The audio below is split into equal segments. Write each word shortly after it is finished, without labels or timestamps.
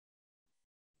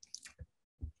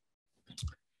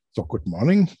So good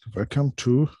morning, welcome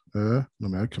to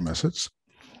Numerical Methods.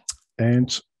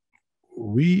 And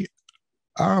we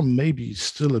are maybe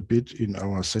still a bit in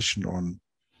our session on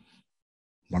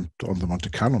the Monte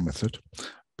Carlo method,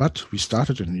 but we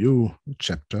started a new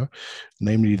chapter,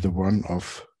 namely the one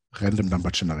of random number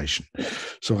generation.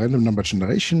 So random number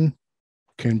generation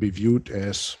can be viewed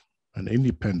as an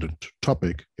independent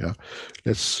topic. Yeah,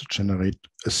 let's generate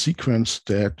a sequence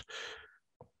that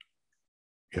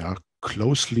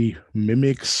closely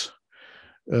mimics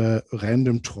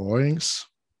random drawings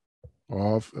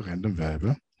of a random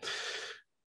variable.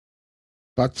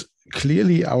 But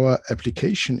clearly our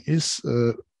application is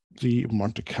the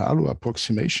Monte Carlo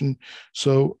approximation.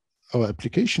 So our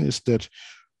application is that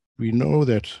we know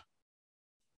that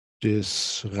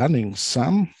this running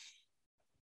sum,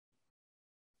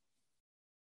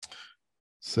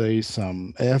 say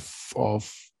some f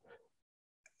of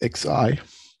xi,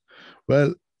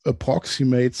 well,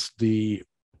 approximates the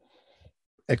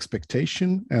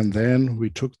expectation, and then we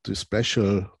took the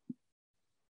special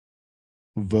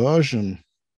version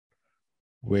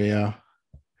where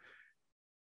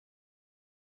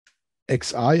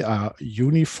xi are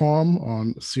uniform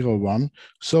on 0, 1,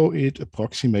 so it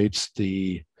approximates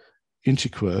the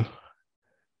integral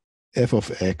f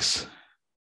of x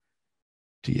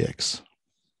dx.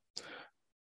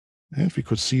 And we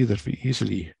could see that we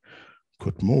easily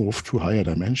could move to higher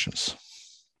dimensions.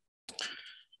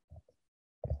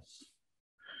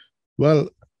 Well,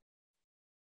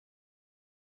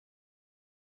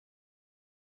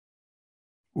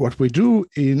 what we do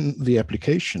in the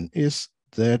application is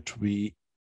that we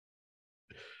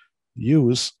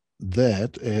use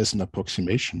that as an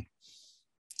approximation.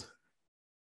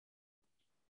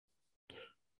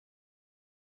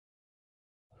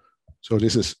 So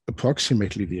this is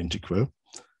approximately the integral.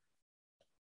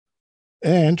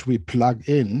 And we plug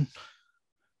in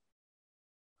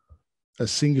a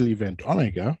single event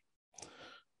omega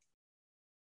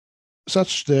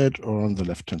such that on the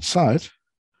left-hand side,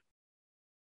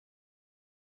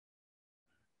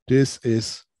 this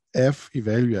is f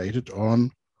evaluated on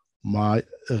my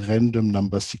random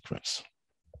number sequence.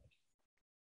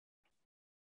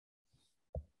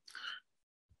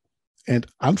 And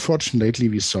unfortunately,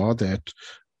 we saw that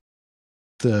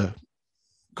the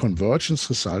convergence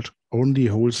result only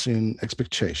holds in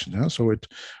expectation. Yeah? So it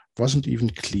wasn't even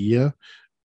clear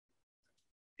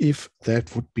if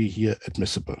that would be here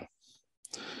admissible.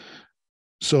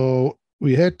 So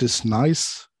we had this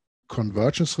nice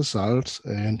convergence result,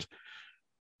 and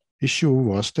issue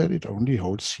was that it only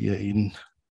holds here in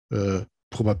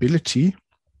probability.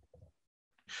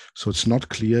 So it's not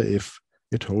clear if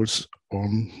it holds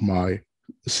on my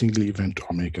single event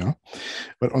omega.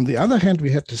 But on the other hand, we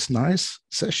had this nice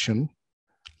session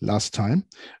last time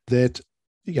that,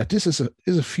 yeah, this is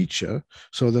a feature.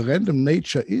 So the random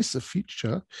nature is a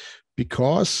feature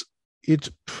because it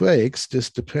breaks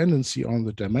this dependency on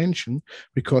the dimension,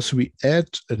 because we add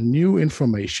a new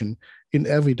information in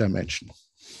every dimension.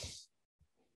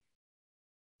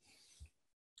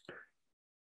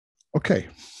 Okay,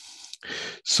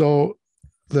 so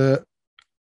the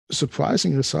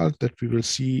surprising result that we will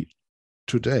see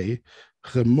today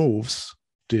removes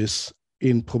this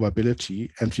in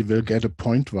probability, and we will get a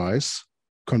pointwise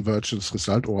convergence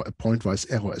result or a pointwise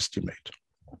error estimate.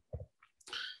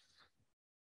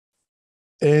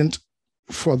 And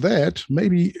for that,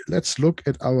 maybe let's look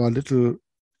at our little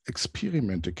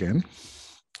experiment again,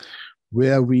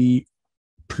 where we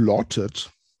plotted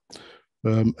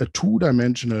a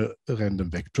two-dimensional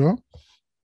random vector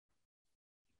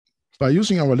by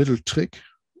using our little trick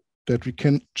that we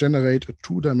can generate a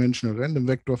two-dimensional random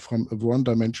vector from a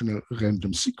one-dimensional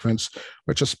random sequence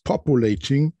by just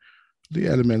populating the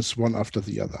elements one after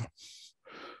the other.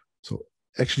 So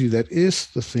actually that is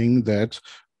the thing that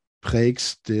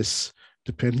breaks this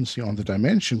dependency on the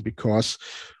dimension, because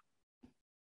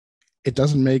it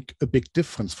doesn't make a big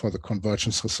difference for the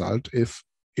convergence result if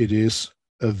it is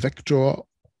a vector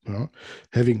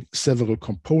having several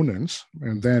components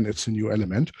and then it's a new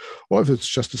element, or if it's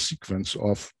just a sequence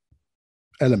of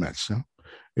elements.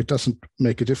 It doesn't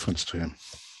make a difference to him.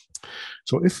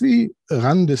 So if we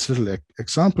run this little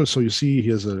example, so you see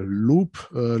here's a loop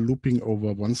looping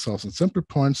over 1000 sample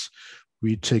points.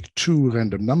 We take two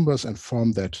random numbers and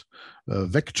form that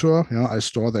vector. I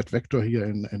store that vector here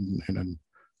in a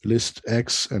list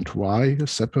x and y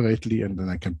separately, and then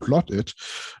I can plot it.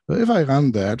 If I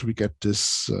run that, we get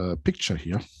this picture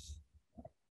here.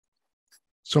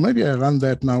 So maybe I run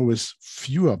that now with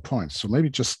fewer points. So maybe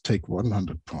just take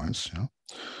 100 points.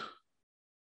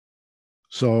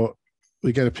 So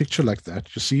we get a picture like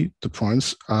that. You see the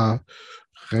points are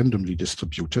randomly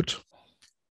distributed.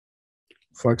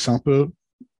 For example,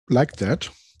 like that.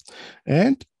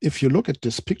 And if you look at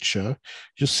this picture,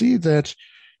 you see that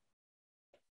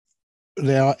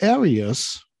there are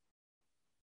areas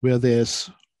where there's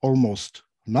almost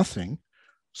nothing.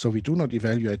 So we do not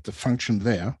evaluate the function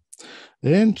there.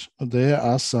 And there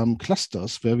are some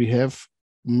clusters where we have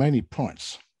many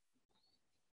points.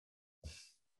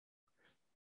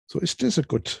 So is this a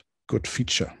good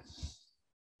feature?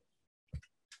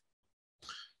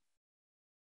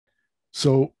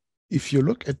 So if you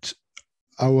look at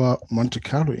our Monte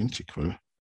Carlo integral,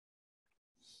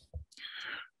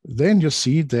 then you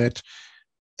see that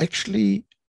actually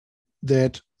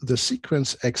that the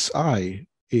sequence xi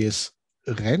is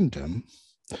random,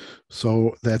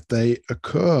 so that they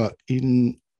occur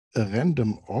in a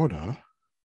random order,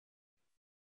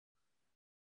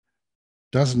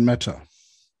 doesn't matter.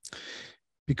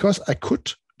 Because I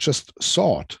could just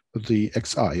sort the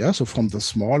xi, yeah? So from the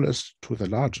smallest to the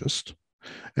largest,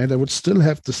 and I would still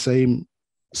have the same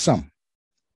sum.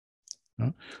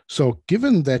 Yeah? So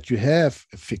given that you have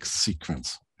a fixed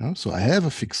sequence, yeah? So I have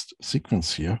a fixed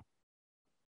sequence here,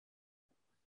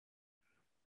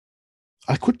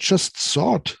 I could just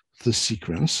sort the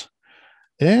sequence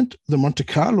and the Monte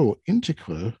Carlo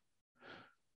integral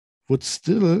would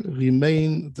still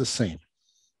remain the same.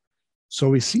 So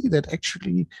we see that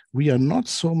actually we are not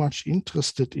so much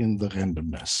interested in the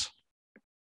randomness.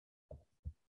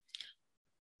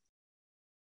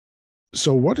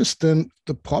 So what is then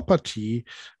the property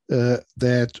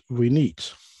that we need?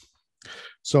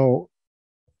 So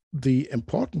the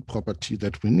important property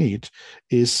that we need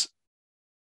is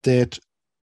that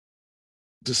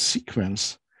the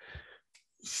sequence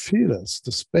fills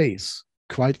the space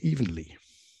quite evenly.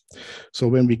 So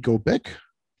when we go back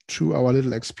to our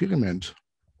little experiment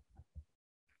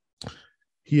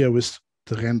here with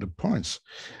the random points,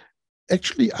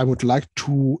 actually, I would like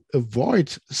to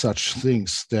avoid such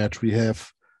things, that we have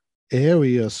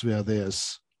areas where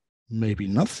there's maybe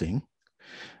nothing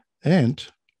and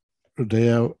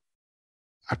there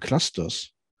are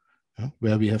clusters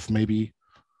where we have maybe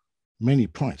many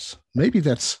points. Maybe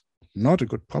that's not a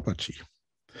good property.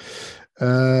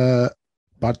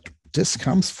 But this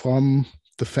comes from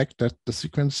the fact that the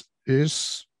sequence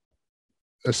is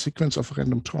a sequence of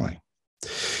random drawing.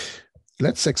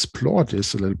 Let's explore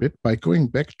this a little bit by going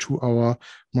back to our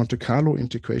Monte Carlo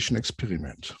integration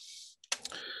experiment.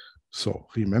 So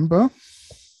remember,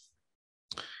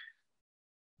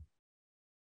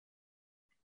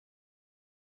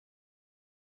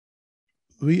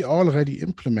 we already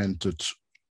implemented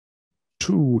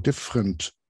two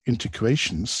different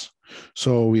integrations.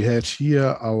 So we had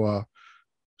here our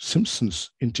Simpson's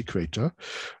integrator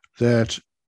that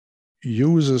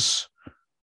uses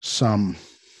some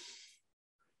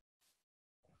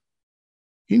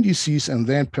indices and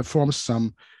then performs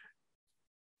some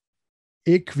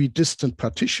equidistant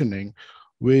partitioning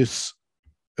with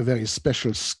a very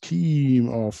special scheme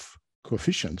of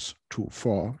coefficients, 2,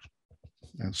 4,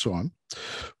 and so on,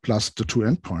 plus the two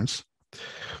endpoints.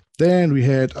 Then we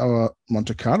had our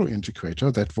Monte Carlo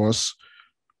integrator that was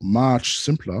much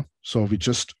simpler. So we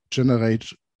just generate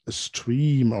a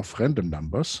stream of random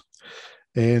numbers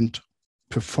and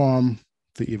perform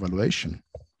the evaluation.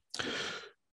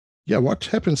 Yeah, what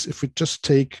happens if we just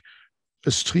take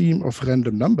a stream of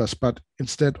random numbers, but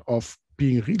instead of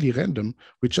being really random,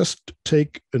 we just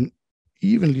take an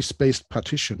evenly spaced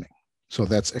partitioning? So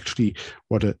that's actually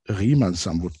what a Riemann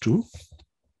sum would do.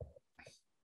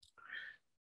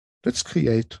 Let's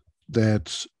create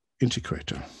that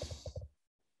integrator.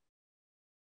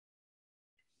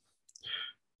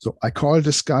 So I call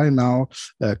this guy now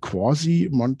a quasi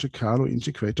Monte Carlo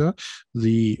integrator.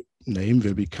 The name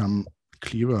will become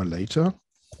clearer later.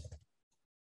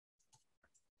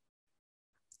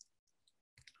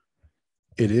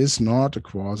 It is not a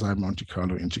quasi Monte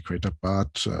Carlo integrator,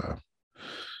 but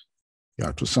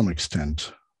yeah, to some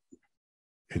extent,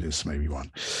 it is maybe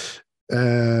one.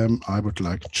 I would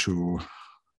like to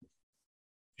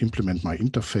implement my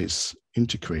interface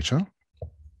integrator.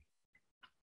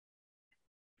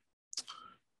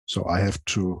 So I have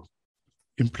to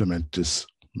implement this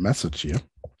method here.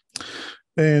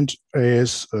 And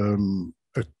as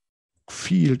a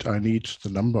field, I need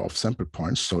the number of sample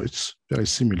points. So it's very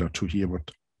similar to here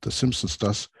what the Simpsons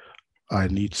does. I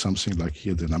need something like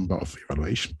here, the number of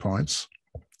evaluation points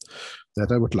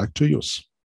that I would like to use.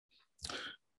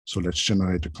 So let's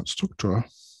generate a constructor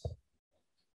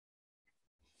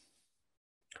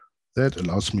that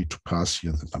allows me to pass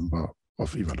here the number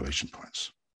of evaluation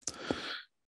points.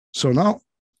 So now,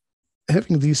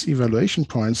 having these evaluation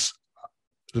points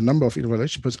the number of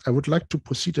evaluation points, I would like to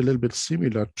proceed a little bit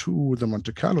similar to the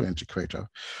Monte Carlo integrator.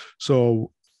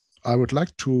 So I would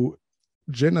like to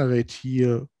generate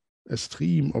here a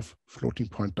stream of floating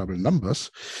point double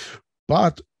numbers,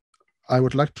 but I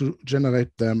would like to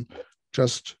generate them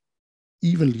just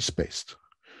evenly spaced.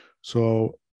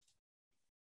 So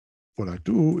what I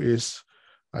do is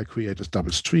I create a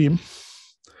double stream.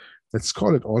 Let's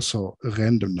call it also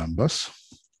random numbers.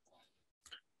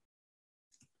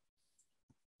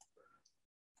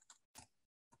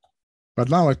 But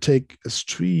now I take a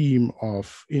stream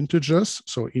of integers,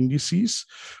 so indices,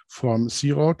 from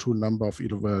 0 to number of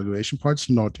evaluation points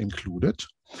not included.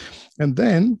 And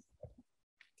then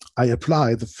I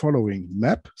apply the following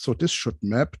map. So this should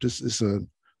map, this is a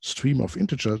stream of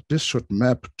integers, this should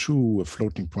map to a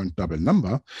floating point double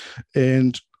number.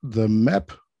 And the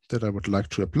map that I would like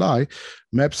to apply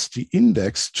maps the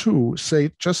index to,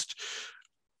 say, just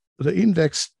the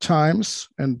index times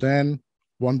and then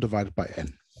 1 divided by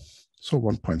n. So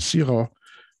 1.0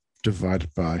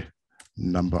 divided by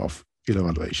number of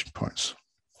evaluation points.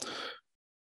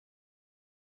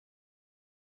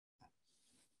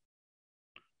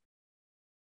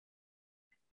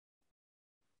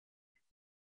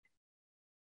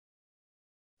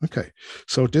 Okay,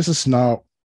 so this is now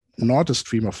not a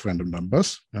stream of random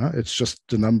numbers. It's just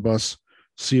the numbers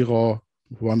 0,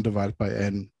 1 divided by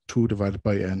n, 2 divided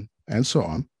by n, and so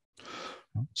on.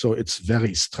 So it's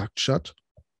very structured,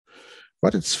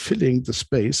 but it's filling the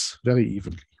space very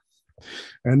evenly.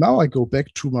 And now I go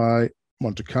back to my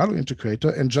Monte Carlo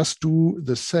integrator and just do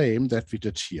the same that we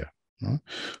did here.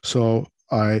 So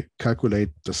I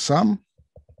calculate the sum,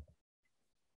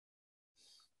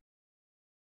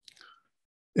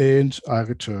 and I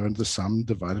return the sum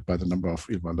divided by the number of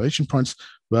evaluation points.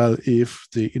 Well, if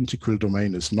the integral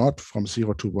domain is not from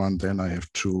 0 to 1, then I have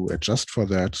to adjust for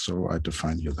that. So I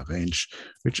define here the range,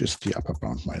 which is the upper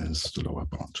bound minus the lower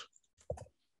bound.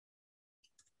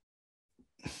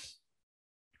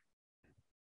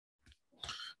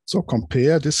 So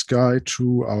compare this guy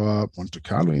to our Monte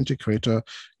Carlo integrator.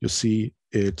 You see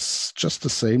it's just the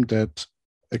same, that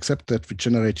except that we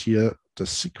generate here the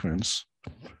sequence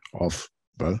of,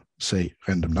 well, say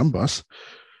random numbers.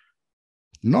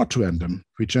 Not random,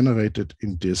 we generate it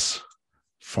in this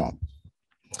form.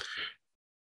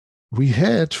 We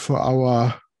had for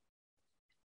our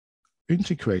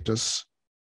integrators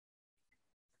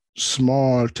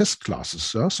small test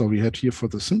classes. So we had here for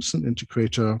the Simpson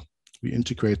integrator, we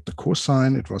integrate the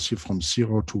cosine. It was here from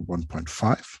 0 to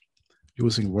 1.5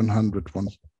 using 101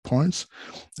 points.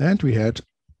 And we had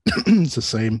the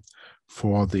same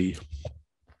for the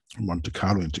Monte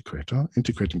Carlo integrator,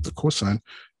 integrating the cosine,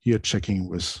 here checking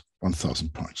with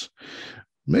 1000 points.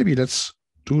 Maybe let's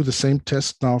do the same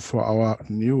test now for our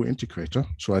new integrator.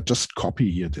 So I just copy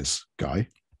here this guy,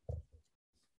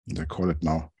 and I call it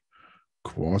now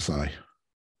quasi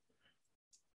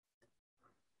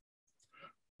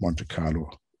Monte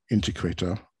Carlo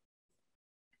integrator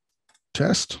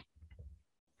test.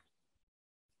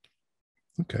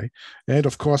 Okay, and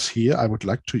of course here I would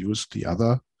like to use the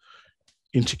other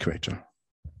integrator.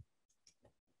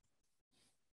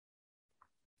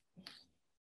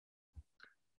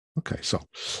 Okay, so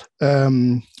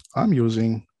I'm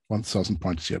using 1000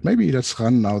 points here. Maybe let's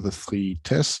run now the 3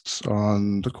 tests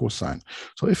on the cosine.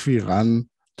 So if we run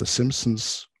the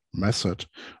Simpsons method,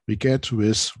 we get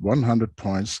with 100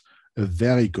 points a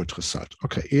very good result.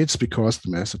 Okay, it's because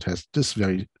the method has this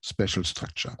very special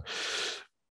structure.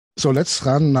 So let's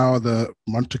run now the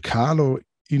Monte Carlo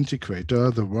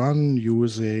integrator, the one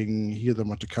using here the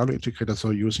Monte Carlo integrator,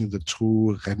 so using the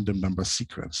true random number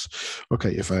sequence.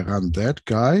 Okay, if I run that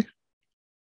guy,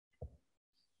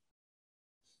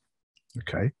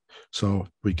 okay, so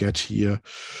we get here,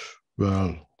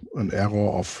 well, an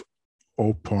error of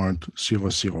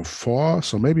 0.004.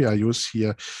 So maybe I use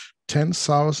here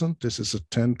 10,000. This is a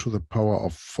 10 to the power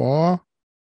of 4.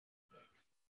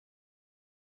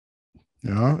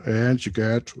 Yeah, and you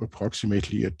get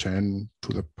approximately a 10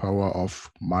 to the power of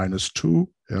 -2.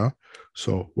 Yeah,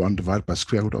 so 1 divided by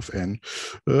square root of n,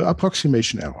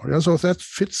 approximation error. Yeah, so that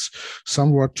fits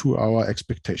somewhat to our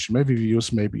expectation. Maybe we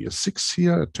use maybe a 6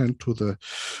 here, a 10 to the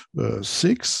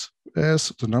 6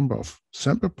 as the number of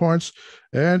sample points,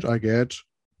 and I get,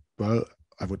 well,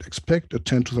 I would expect a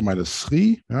 10 to the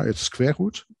 -3. Yeah, it's square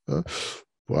root.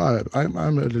 Well, I'm a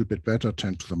little bit better,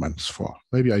 10 to the -4.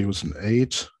 Maybe I use an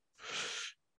 8.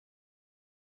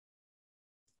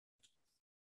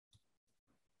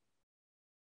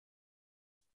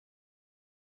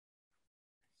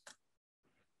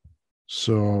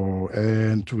 So,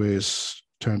 and with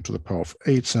 10 to the power of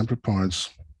 8 sample points,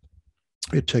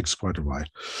 It takes quite a while.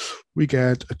 We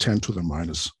get a 10 to the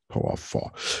minus power of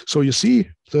 4. So you see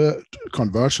the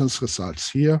convergence results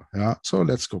here. Yeah. So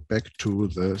let's go back to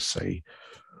the, say,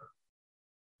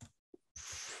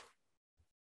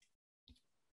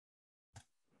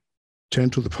 10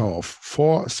 to the power of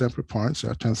 4 sample points,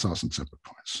 10,000 sample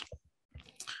points.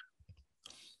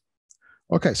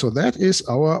 Okay, so that is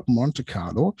our Monte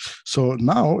Carlo. So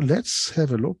now let's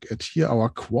have a look at here our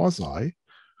quasi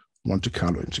Monte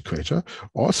Carlo integrator,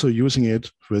 also using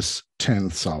it with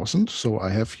 10,000. So I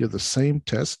have here the same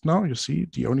test now. You see,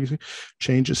 the only thing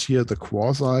changes here the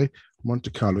quasi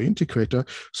Monte Carlo integrator.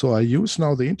 So I use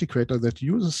now the integrator that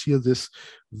uses here this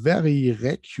very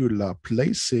regular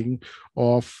placing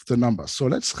of the numbers. So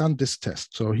let's run this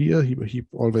test. So here he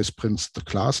always prints the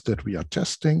class that we are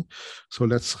testing. So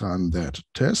let's run that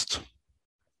test.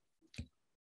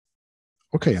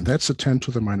 Okay, and that's a 10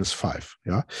 to the minus 5.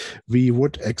 Yeah, we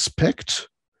would expect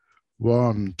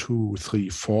 1, 2, 3,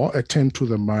 4, a 10 to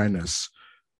the minus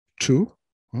 2,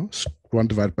 1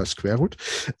 divided by square root,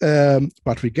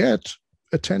 but we get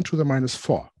a 10 to the minus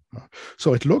 4.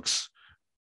 So it looks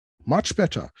much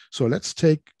better. So let's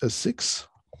take a 6.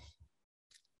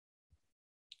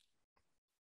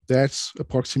 That's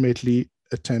approximately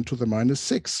a 10 to the minus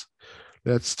 6.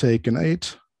 Let's take an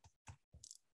 8.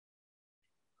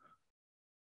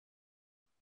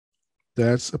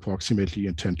 That's approximately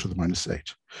a 10 to the minus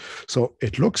 8. So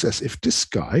it looks as if this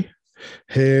guy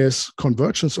has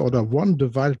convergence order 1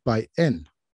 divided by n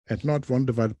and not 1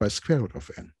 divided by square root of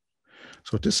n.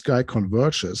 So this guy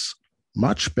converges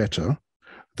much better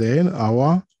than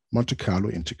our Monte Carlo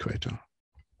integrator.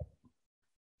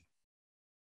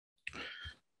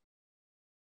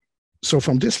 So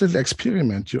from this little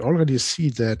experiment, you already see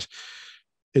that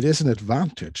it is an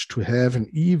advantage to have an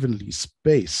evenly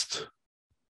spaced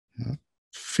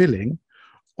filling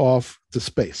of the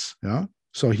space. Yeah.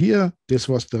 So here, this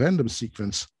was the random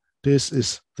sequence. This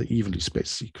is the evenly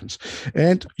spaced sequence.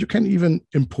 And you can even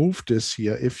improve this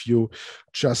here if you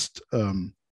just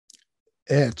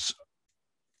add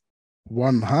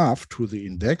 1/2 to the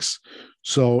index.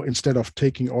 So instead of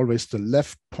taking always the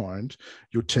left point,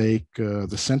 you take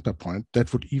the center point.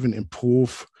 That would even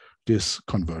improve this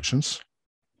convergence.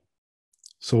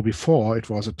 So before it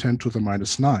was a 10 to the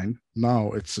minus 9,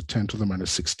 now it's a 10 to the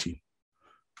minus 16.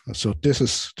 So this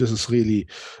is really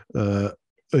a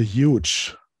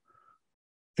huge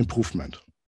improvement.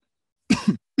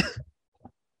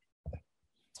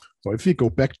 So if we go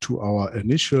back to our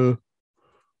initial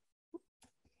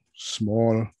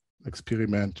small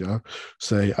experiment, yeah,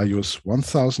 say I use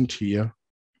 1,000 here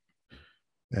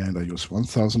and I use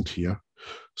 1,000 here.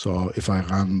 So if I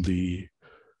run the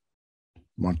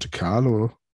Monte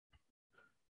Carlo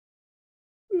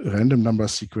random number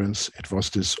sequence, it was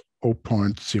this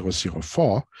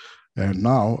 0.004. And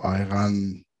now I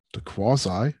run the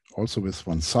quasi also with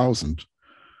 1,000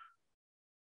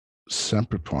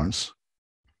 sample points,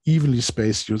 evenly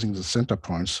spaced using the center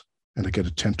points, and I get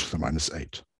a 10 to the minus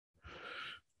 8.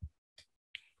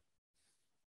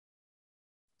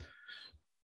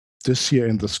 This here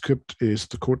in the script is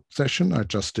the code session I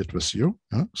just did with you.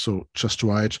 So just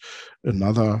write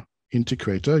another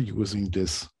integrator using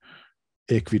this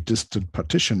equidistant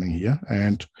partitioning here.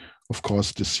 And of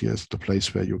course, this here is the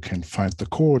place where you can find the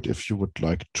code if you would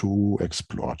like to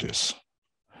explore this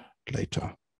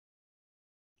later.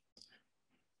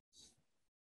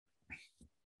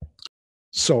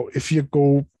 So if you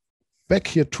go back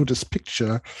here to this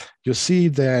picture, you see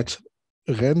that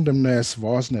randomness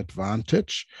was an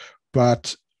advantage,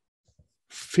 but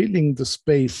filling the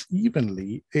space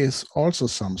evenly is also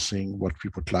something what we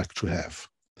would like to have.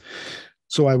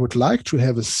 So I would like to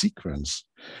have a sequence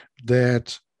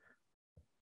that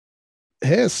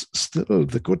has still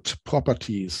the good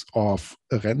properties of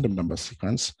a random number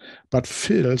sequence, but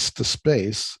fills the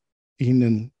space in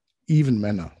an even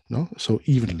manner, no? So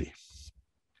evenly.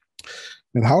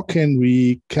 And how can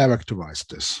we characterize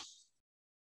this?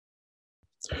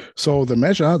 So the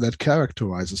measure that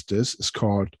characterizes this is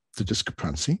called the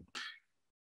discrepancy.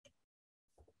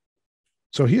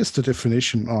 So here's the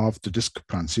definition of the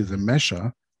discrepancy, the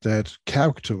measure that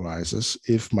characterizes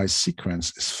if my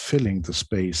sequence is filling the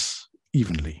space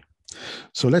evenly.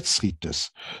 So let's read this.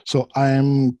 So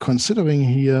I'm considering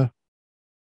here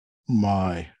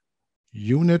my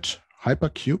unit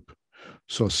hypercube,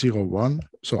 so 0, 1.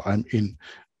 So I'm in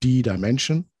d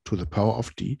dimension to the power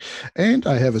of d, and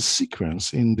I have a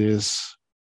sequence in this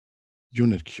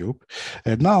unit cube.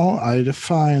 And now I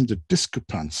define the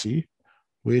discrepancy,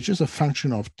 which is a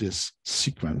function of this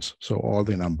sequence, so all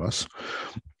the numbers,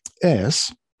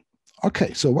 as,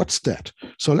 okay, so what's that?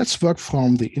 So let's work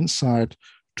from the inside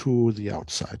to the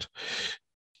outside.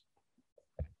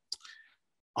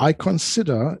 I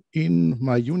consider in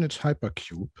my unit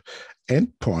hypercube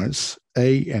endpoints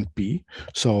A and B.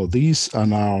 So these are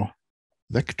now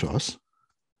vectors.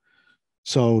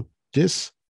 So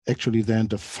this actually then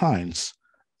defines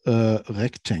a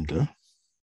rectangle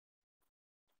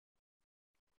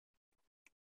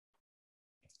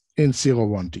in 0,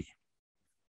 1D.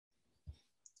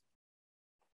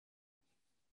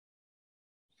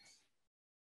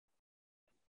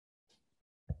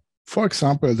 For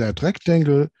example, that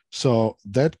rectangle, so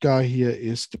that guy here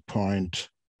is the point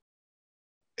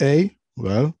A.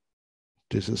 Well,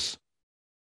 this is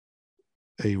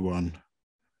A1,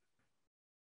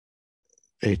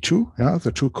 A2, yeah,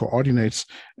 the two coordinates,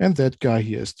 and that guy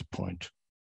here is the point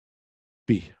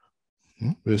B,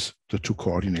 with the two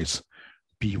coordinates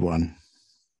B1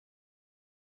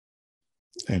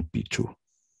 and B2.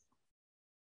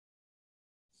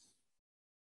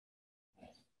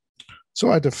 So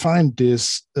I define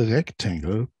this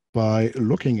rectangle by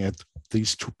looking at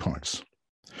these 2 points.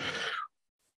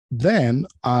 Then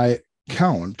I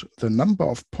count the number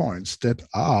of points that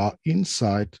are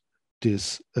inside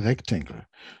this rectangle.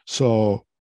 So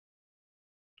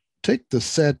take the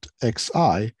set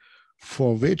xi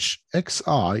for which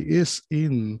xi is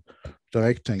in the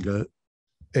rectangle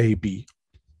AB.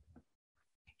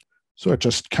 So I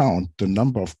just count the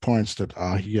number of points that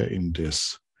are here in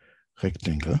this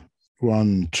rectangle.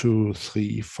 1, 2,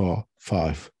 3, 4,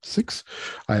 5, 6.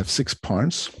 I have 6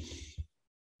 points.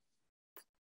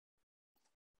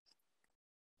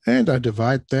 And I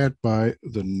divide that by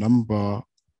the number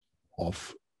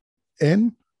of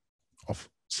n of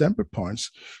sample points.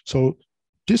 So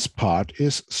this part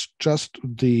is just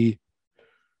the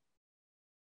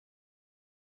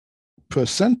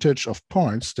percentage of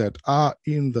points that are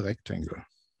in the rectangle.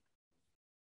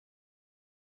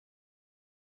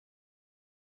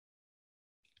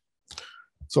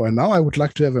 So and now I would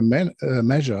like to have a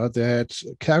measure that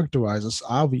characterizes,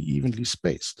 are we evenly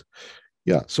spaced?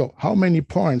 Yeah, so how many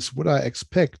points would I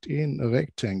expect in a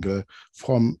rectangle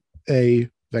from A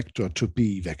vector to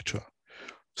B vector?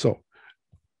 So,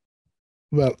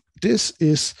 well, this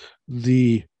is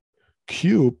the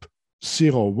cube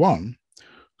 0, 1.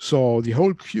 So the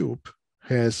whole cube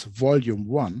has volume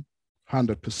 1,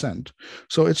 100%.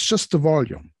 So it's just the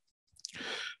volume.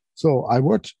 So I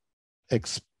would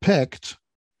expect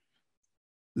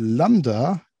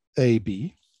lambda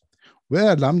AB,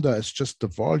 where lambda is just the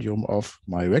volume of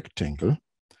my rectangle,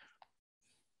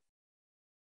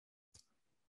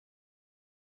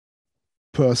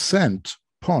 percent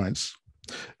points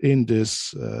in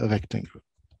this rectangle.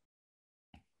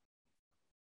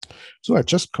 So I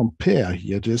just compare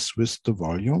here this with the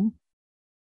volume.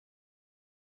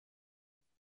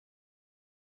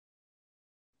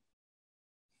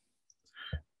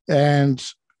 And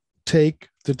take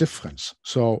the difference.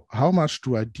 So how much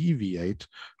do I deviate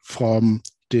from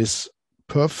this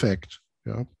perfect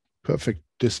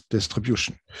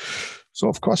distribution? So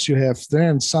of course you have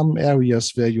then some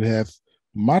areas where you have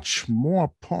much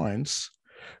more points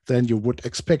than you would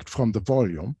expect from the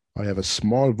volume. I have a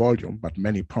small volume, but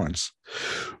many points.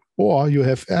 Or you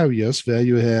have areas where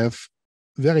you have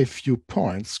very few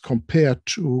points compared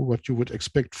to what you would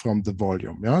expect from the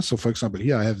volume. Yeah. So for example,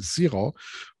 here I have 0,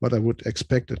 but I would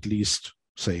expect at least,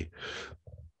 say,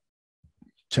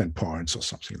 10 points or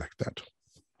something like that.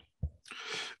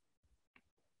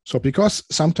 So because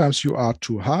sometimes you are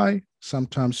too high,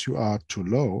 sometimes you are too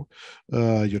low,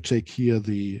 you take here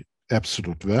the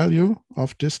absolute value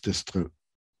of this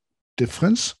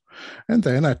difference, and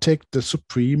then I take the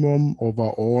supremum over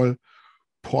all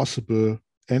possible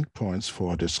endpoints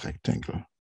for this rectangle.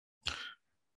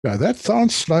 Yeah, that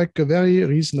sounds like a very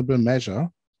reasonable measure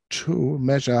to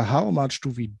measure how much do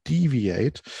we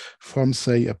deviate from,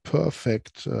 say, a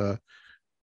perfect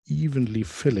evenly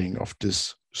filling of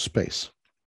this space.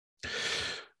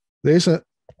 There's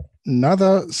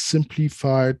another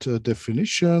simplified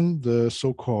definition, the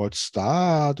so-called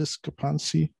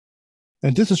Star-Discrepancy.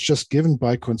 And this is just given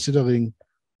by considering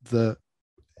the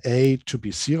A to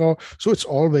be 0. So it's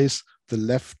always the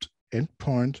left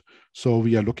endpoint. So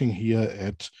we are looking here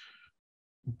at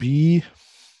B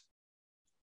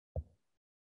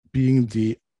being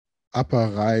the upper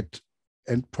right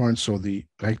endpoint, so the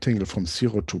rectangle from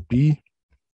 0 to B.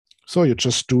 So you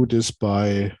just do this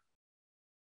by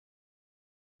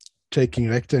taking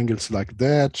rectangles like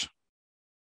that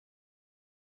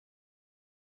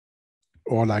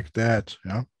or like that,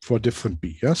 yeah, for different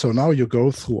B. Yeah, so now you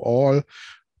go through all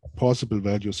possible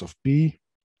values of B.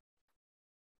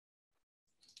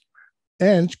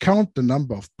 and count the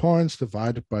number of points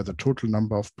divided by the total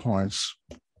number of points,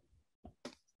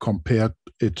 compared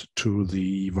it to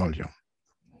the volume.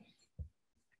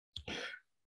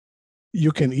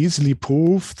 You can easily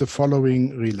prove the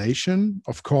following relation.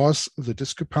 Of course, the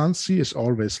discrepancy is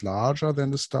always larger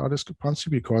than the star discrepancy,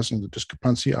 because in the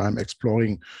discrepancy, I'm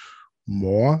exploring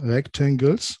more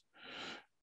rectangles.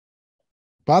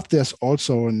 But there's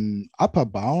also an upper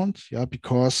bound, yeah,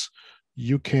 because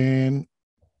you can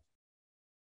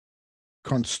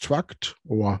construct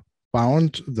or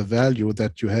bound the value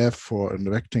that you have for a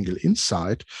rectangle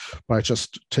inside by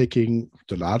just taking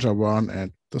the larger one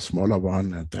and the smaller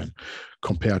one and then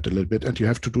compare it a little bit. And you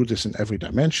have to do this in every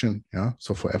dimension, yeah,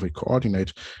 so for every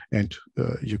coordinate, and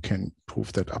you can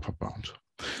prove that upper bound.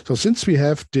 So since we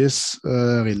have this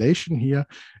relation here,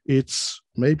 it's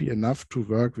maybe enough to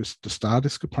work with the star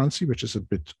discrepancy, which is a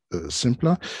bit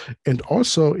simpler. And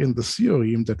also in the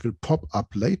theorem that will pop up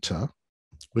later,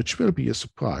 which will be a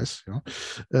surprise, yeah,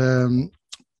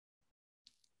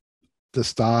 the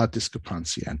star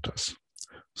discrepancy enters.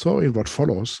 So in what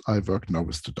follows, I work now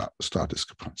with the star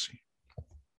discrepancy.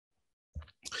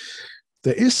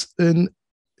 There is an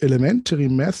elementary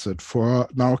method for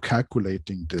now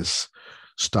calculating this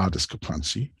star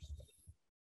discrepancy.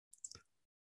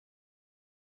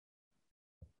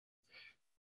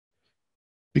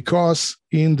 Because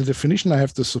in the definition, I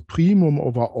have the supremum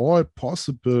over all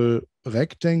possible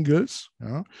rectangles.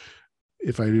 Yeah?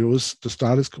 If I use the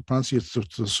star discrepancy, it's the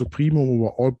supremum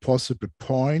over all possible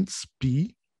points,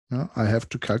 B. Yeah? I have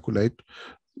to calculate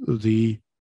the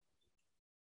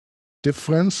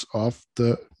difference of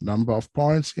the number of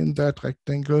points in that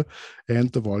rectangle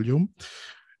and the volume.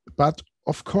 But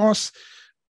of course,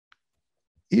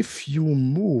 if you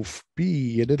move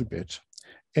B a little bit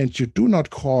and you do not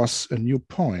cross a new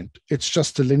point, it's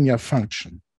just a linear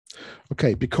function.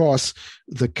 Okay, because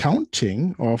the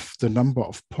counting of the number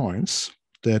of points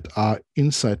that are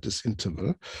inside this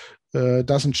interval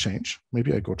doesn't change.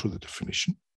 Maybe I go to the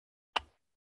definition.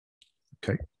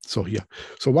 Okay, so here.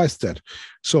 So why is that?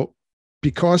 So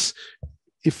because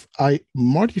if I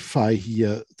modify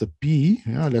here the B,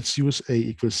 yeah, let's use A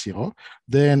equals 0,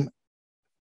 then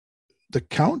the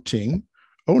counting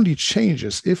only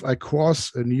changes if I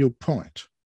cross a new point.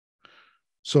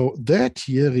 So that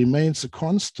here remains a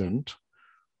constant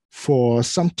for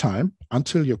some time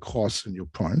until you cross a new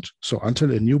point. So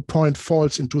until a new point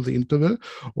falls into the interval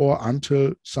or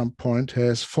until some point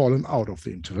has fallen out of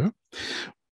the interval.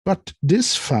 But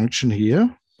this function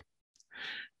here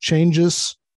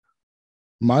changes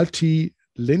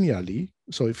multilinearly.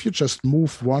 So if you just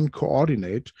move one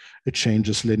coordinate, it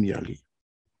changes linearly.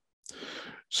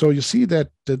 So you see that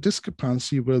the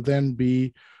discrepancy will then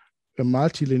be a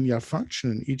multilinear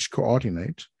function in each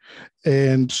coordinate,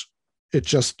 and it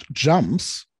just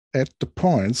jumps at the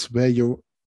points where you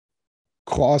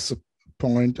cross a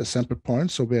point, a sample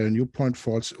point, so where a new point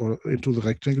falls into the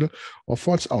rectangle or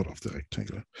falls out of the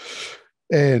rectangle.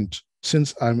 And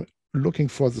since I'm looking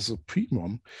for the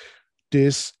supremum,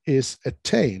 this is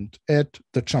attained at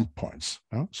the jump points.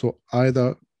 Yeah? So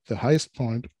either the highest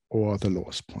point or the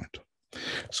lowest point.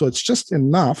 So it's just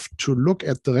enough to look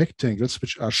at the rectangles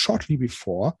which are shortly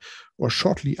before or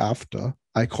shortly after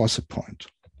I cross a point.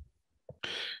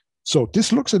 So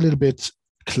this looks a little bit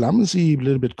clumsy, a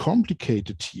little bit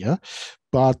complicated here,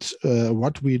 but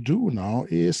what we do now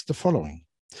is the following.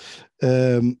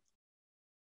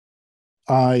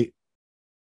 I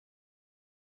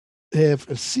have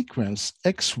a sequence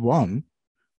x1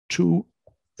 to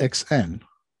xn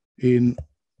in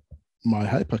my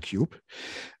hypercube,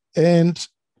 and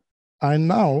I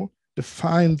now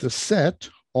define the set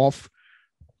of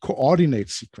coordinate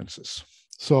sequences.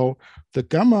 So the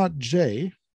gamma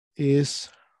j is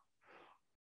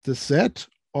the set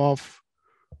of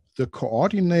the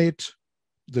coordinate,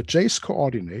 the j's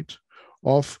coordinate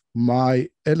of my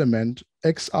element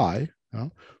xi,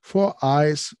 for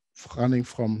i's running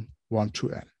from 1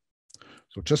 to n.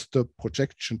 So just the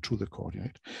projection to the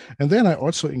coordinate. And then I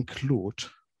also include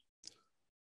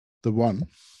the 1.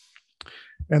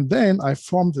 And then I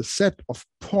form the set of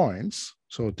points.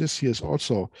 So this here is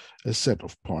also a set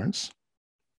of points.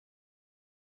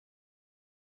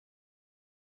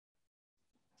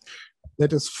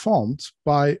 That is formed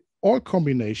by all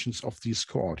combinations of these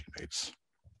coordinates.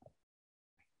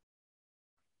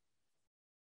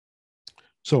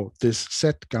 So this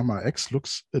set gamma x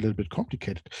looks a little bit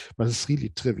complicated, but it's really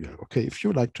trivial. Okay, if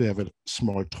you like to have a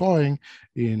small drawing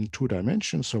in 2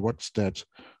 dimensions, so what's that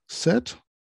set?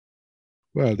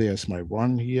 Well, there's my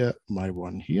 1 here, my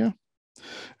 1 here.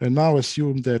 And now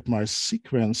assume that my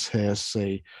sequence has,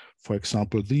 say, for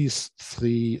example, these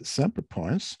 3 sample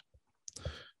points.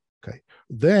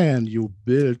 Then you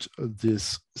build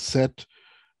this set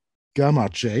gamma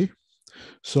j.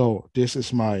 So this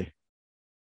is my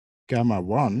gamma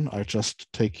 1. I just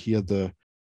take here the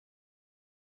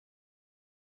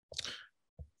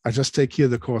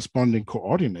corresponding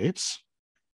coordinates.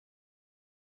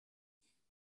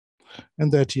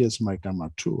 And that here is my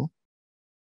gamma 2.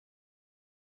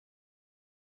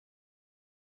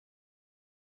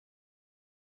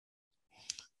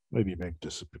 Maybe make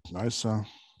this a bit nicer.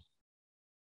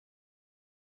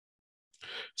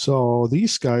 So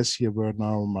these guys here were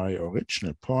now my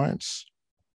original points.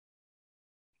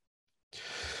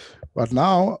 But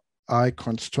now I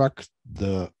construct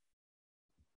the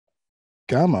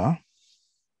gamma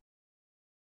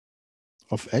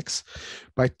of x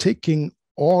by taking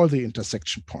all the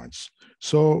intersection points.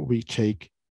 So we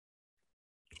take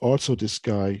also this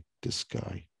guy, this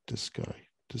guy, this guy,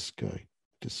 this guy,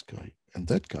 this guy, and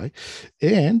that guy.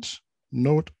 And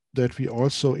note that we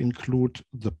also include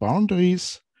the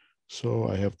boundaries. So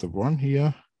I have the 1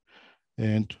 here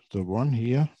and the 1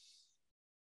 here.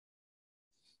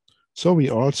 So we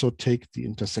also take the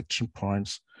intersection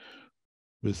points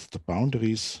with the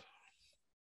boundaries.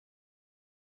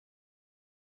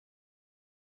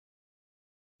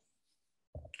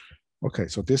 Okay,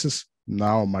 so this is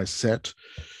now my set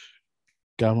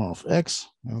gamma of x.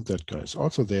 And that guy is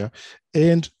also there.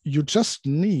 And you just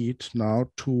need now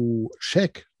to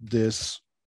check this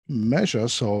measure.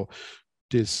 So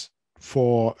this,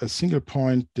 for a single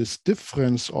point, this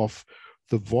difference of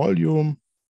the volume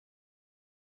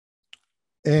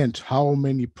and how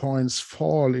many points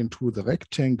fall into the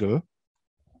rectangle,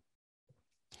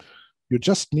 you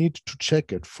just need to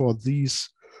check it for these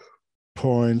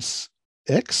points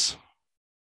x.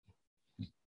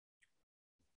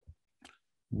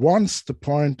 Once the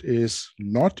point is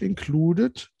not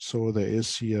included, so there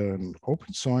is here an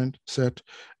open set,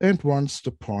 and once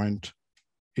the point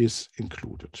is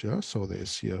included, yeah, so there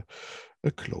is here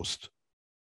a closed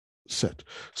set.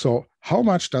 So how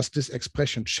much does this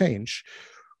expression change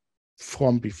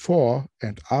from before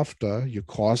and after you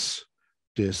cross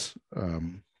this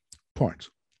point?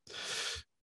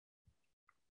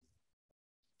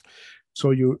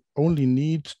 So you only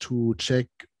need to check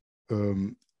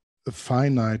a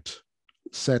finite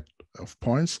set of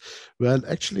points. Well,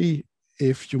 actually,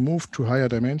 if you move to higher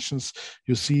dimensions,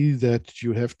 you see that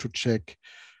you have to check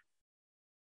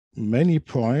many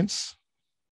points.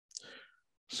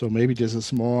 So maybe this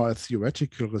is more a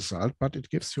theoretical result, but it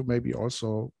gives you maybe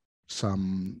also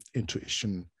some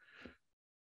intuition.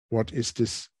 What is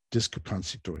this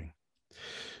discrepancy doing?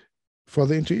 For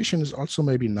the intuition, it's also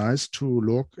maybe nice to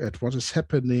look at what is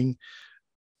happening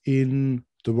in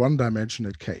the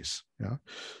one-dimensional case. Yeah.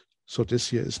 So this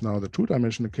here is now the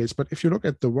two-dimensional case. But if you look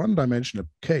at the one-dimensional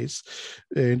case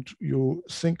and you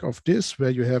think of this where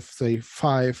you have, say,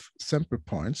 5 sample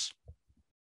points,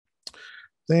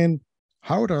 then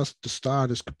how does the star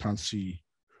discrepancy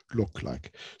look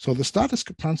like? So the star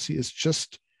discrepancy is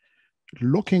just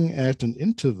looking at an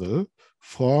interval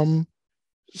from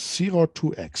 0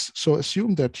 to x. So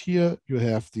assume that here you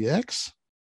have the x.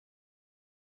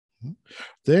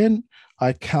 Then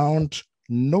I count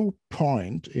no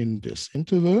point in this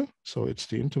interval. So it's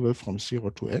the interval from 0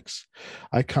 to x.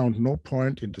 I count no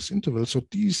point in this interval. So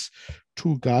these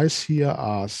two guys here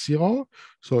are 0.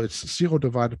 So it's 0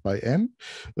 divided by n,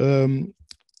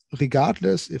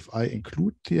 regardless if I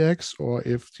include the x or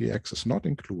if the x is not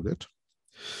included.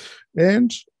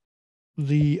 And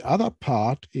the other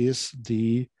part is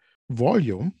the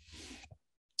volume.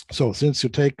 So since you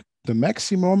take the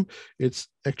maximum, it's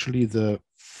actually the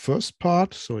first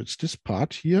part. So it's this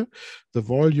part here. The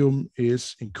volume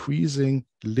is increasing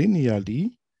linearly.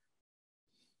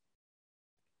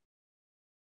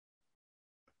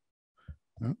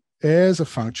 As a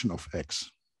function of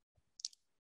x.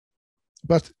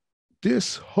 But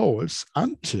this holds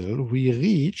until we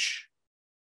reach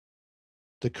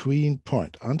the green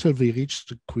point, until we reach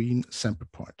the green sample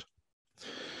point.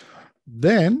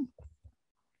 Then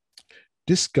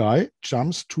this guy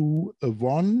jumps to a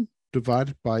 1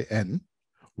 divided by n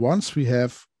once we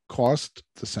have crossed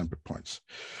the sample points.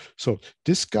 So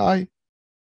this guy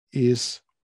is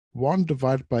 1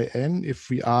 divided by n if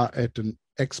we are at an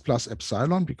x plus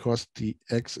epsilon, because the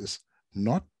x is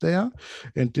not there.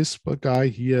 And this guy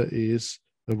here is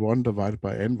a 1 divided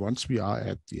by n once we are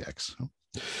at the x.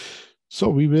 So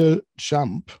we will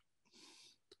jump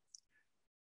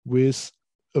with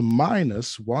a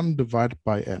minus 1 divided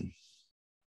by n.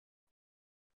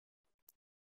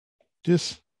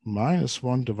 This minus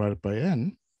 1 divided by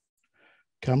n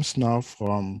comes now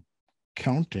from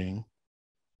counting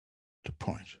the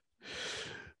point.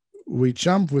 We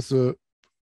jump with a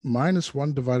minus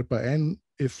 1 divided by n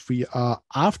if we are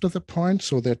after the point.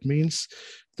 So that means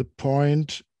the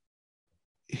point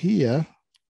here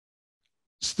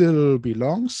still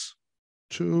belongs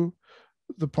to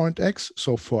the point x.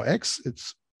 So for x,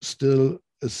 it's still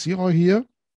a 0 here.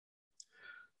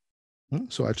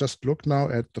 So I just look now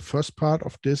at the first part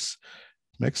of this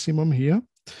maximum here.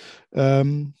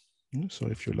 So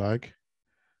if you like,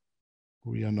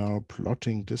 we are now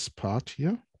plotting this part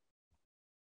here.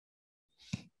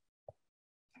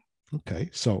 Okay,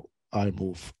 so I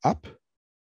move up,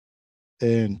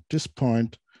 and this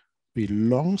point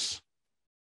belongs,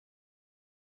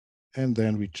 and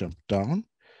then we jump down,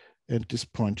 and this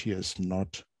point here is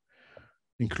not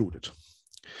included.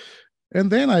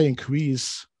 And then I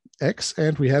increase x,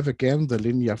 and we have again the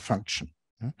linear function.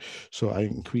 So I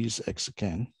increase x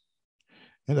again,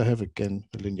 and I have again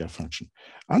the linear function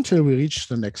until we reach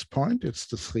the next point. It's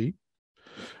the 3.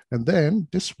 And then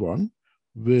this one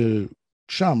will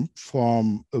jump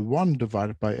from a 1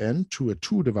 divided by n to a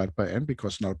 2 divided by n,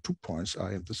 because now 2 points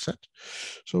are in the set.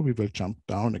 So we will jump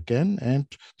down again, and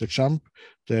the jump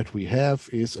that we have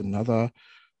is another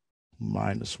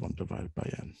minus 1 divided by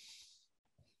n.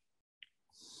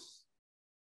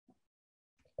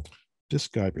 This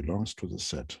guy belongs to the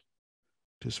set.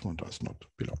 This one does not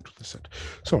belong to the set.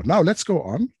 So now let's go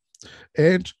on,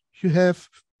 and you have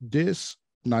this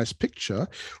nice picture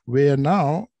where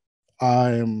now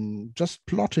I'm just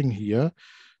plotting here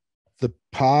the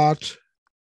part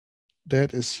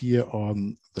that is here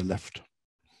on the left.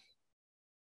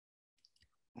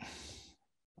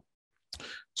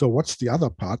 So what's the other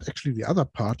part? Actually, the other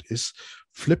part is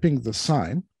flipping the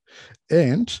sign,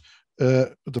 and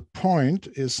the point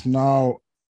is now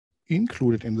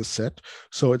included in the set.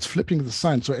 So it's flipping the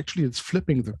sign. So actually it's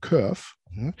flipping the curve,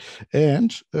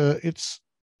 and it's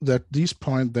that these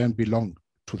points then belong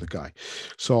to the guy.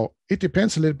 So it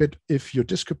depends a little bit if your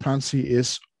discrepancy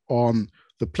is on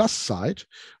the plus side,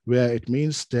 where it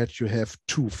means that you have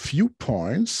too few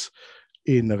points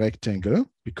in a rectangle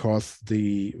because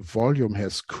the volume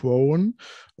has grown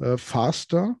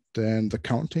faster than the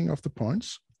counting of the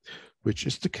points, which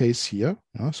is the case here.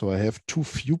 So I have too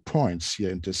few points here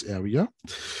in this area.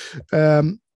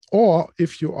 Or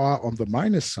if you are on the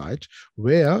minus side,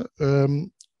 where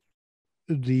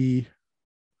the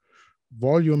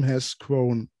volume has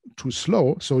grown too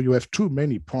slow, so you have too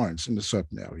many points in a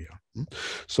certain area.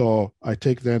 So I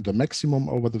take then the maximum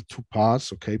over the 2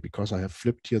 parts, okay, because I have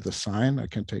flipped here the sign, I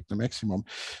can take the maximum.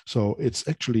 So it's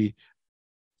actually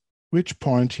which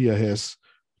point here has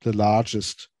the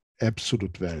largest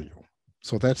absolute value.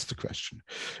 So that's the question.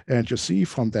 And you see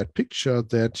from that picture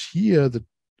that here the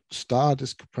star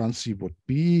discrepancy would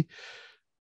be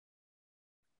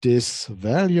this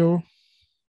value.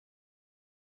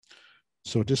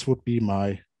 So this would be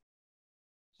my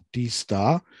D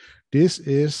star. This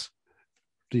is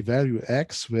the value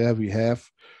x where we have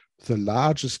the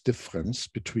largest difference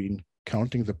between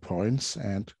counting the points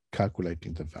and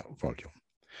calculating the volume.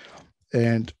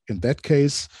 And in that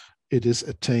case, it is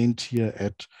attained here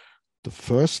at the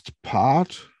first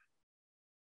part,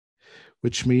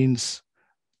 which means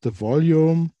the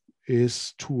volume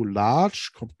is too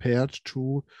large compared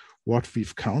to what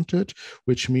we've counted,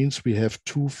 which means we have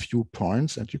too few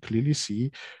points. And you clearly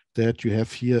see that you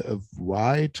have here a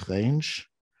wide range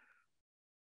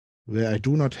where I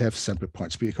do not have sample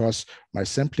points because my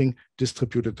sampling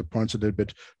distributed the points a little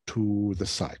bit to the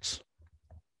sides.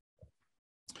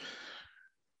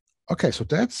 Okay, so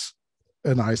that's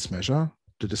a nice measure,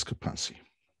 the discrepancy.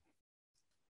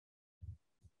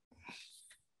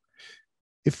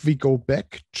 If we go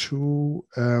back to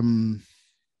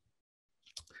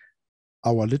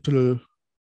our little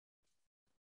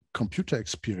computer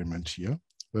experiment here,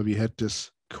 where we had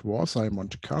this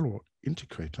quasi-Monte Carlo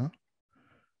integrator.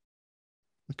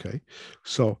 Okay,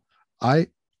 so I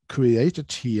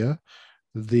created here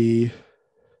the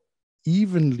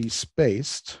evenly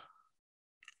spaced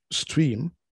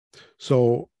stream.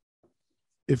 So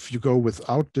if you go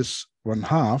without this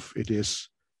 1/2, it is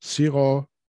 0,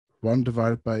 1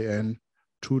 divided by n,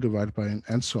 2 divided by n,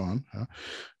 and so on.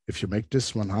 If you make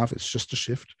this 1/2, it's just a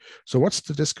shift. So what's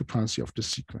the discrepancy of the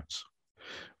sequence?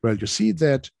 Well, you see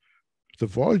that the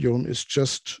volume is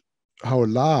just how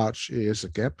large is a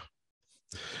gap.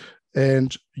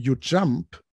 And you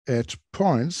jump at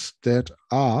points that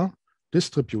are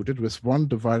distributed with 1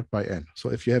 divided by n.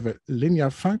 So if you have a linear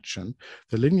function,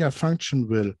 the linear function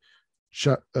will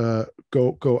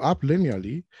go up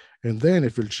linearly, and then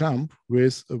it will jump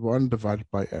with 1 divided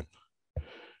by n.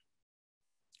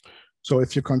 So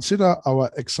if you consider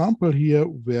our example here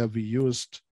where we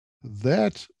used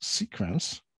that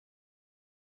sequence,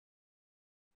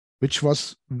 which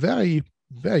was very,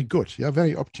 very good, yeah,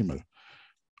 very optimal.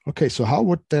 Okay, so how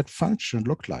would that function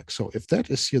look like? So if that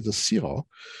is here the 0,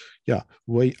 yeah,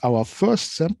 our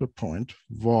first sample point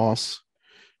was,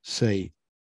 say,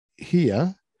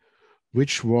 here,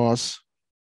 which was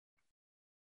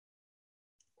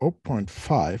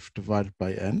 0.5 divided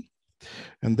by n.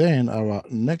 And then our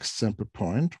next sample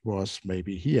point was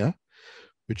maybe here,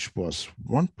 which was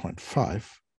 1.5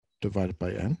 divided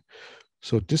by n.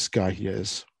 So this guy here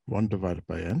is 1 divided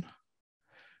by n.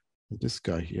 And this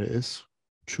guy here is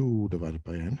 2 divided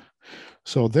by n.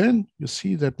 So then you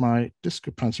see that my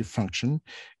discrepancy function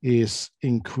is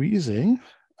increasing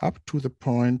up to the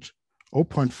point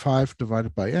 0.5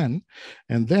 divided by n,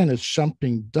 and then it's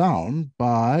jumping down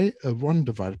by 1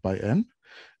 divided by n,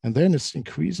 and then it's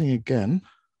increasing again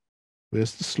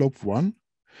with the slope 1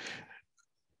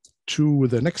 to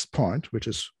the next point, which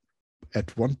is at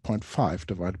 1.5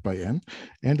 divided by n,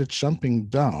 and it's jumping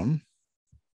down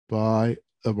by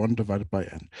 1 divided by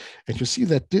n. And you see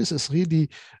that this is really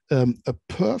a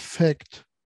perfect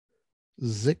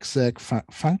zigzag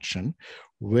function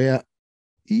where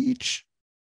each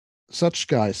such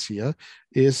guys here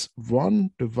is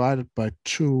 1 divided by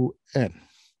 2n.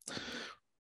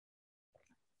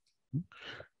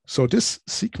 So this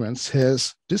sequence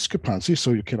has discrepancy,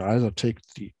 so you can either take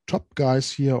the top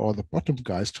guys here or the bottom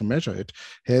guys to measure it,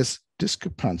 has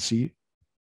discrepancy,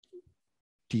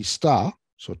 d star,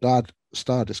 so that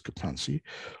star discrepancy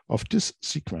of this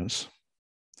sequence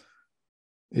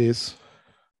is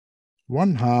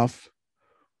 1/2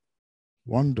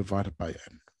 1 divided by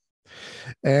n.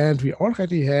 And we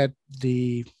already had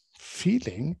the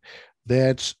feeling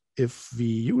that if we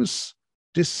use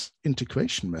this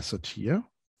integration method here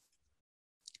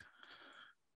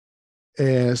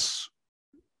as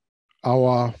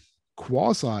our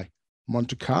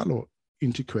quasi-Monte Carlo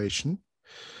integration,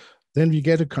 then we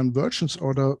get a convergence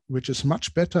order which is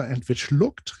much better and which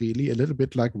looked really a little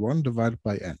bit like 1 divided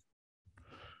by n.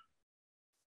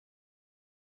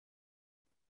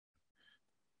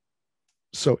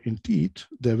 So indeed,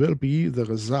 there will be the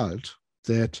result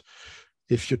that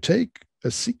if you take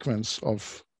a sequence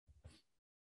of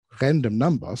random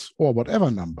numbers or whatever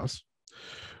numbers,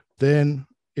 then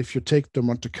if you take the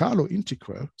Monte Carlo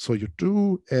integral, so you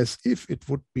do as if it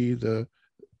would be the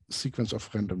sequence of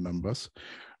random numbers,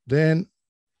 then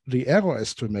the error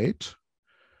estimate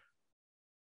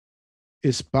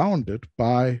is bounded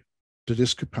by the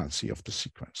discrepancy of the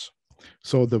sequence.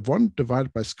 So the 1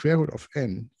 divided by square root of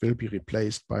n will be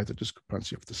replaced by the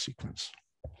discrepancy of the sequence.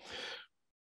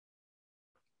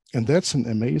 And that's an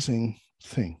amazing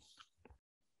thing.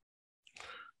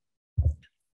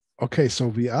 Okay, so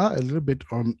we are a little bit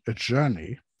on a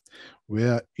journey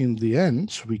where in the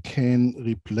end, we can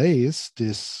replace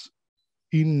this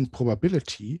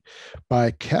improbability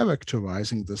by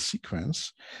characterizing the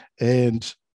sequence.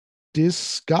 And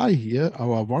this guy here,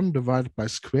 our 1 divided by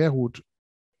square root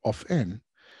of n,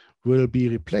 will be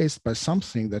replaced by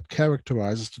something that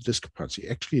characterizes the discrepancy.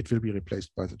 Actually, it will be replaced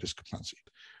by the discrepancy.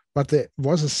 But there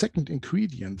was a second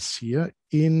ingredient here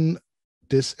in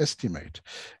this estimate.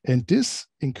 And this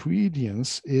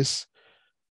ingredient is,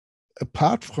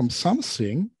 apart from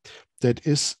something that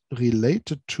is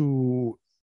related to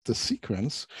the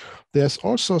sequence, there's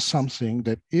also something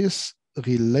that is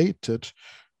related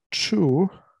to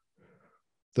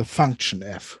the function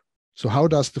f. So how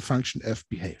does the function f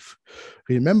behave?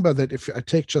 Remember that if I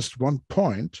take just 1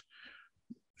 point,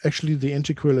 actually the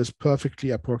integral is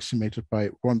perfectly approximated by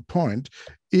 1 point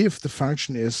if the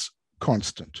function is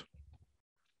constant.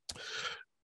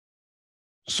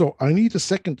 So I need a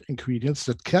second ingredient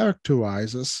that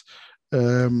characterizes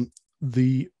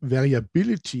the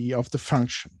variability of the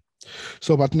function.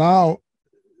 So, but now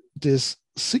this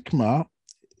sigma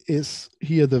is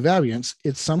here the variance.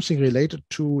 It's something related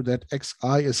to that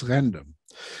xi is random.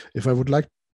 If I would like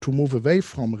to move away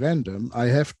from random, I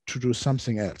have to do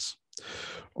something else.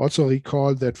 Also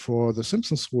recall that for the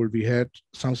Simpsons rule, we had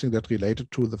something that related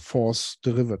to the fourth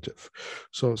derivative.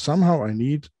 So somehow I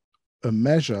need a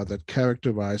measure that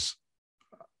characterizes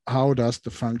how does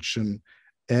the function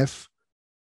f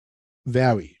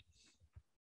vary.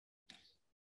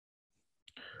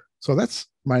 So that's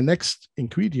my next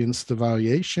ingredients, the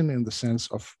variation in the sense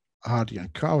of Hardy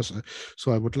and Krause.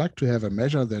 So I would like to have a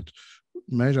measure that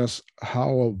measures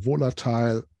how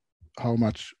volatile, how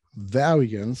much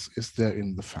variance is there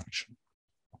in the function.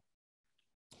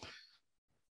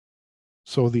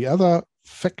 So the other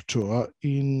factor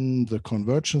in the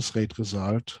convergence rate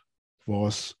result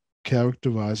was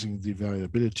characterizing the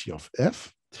variability of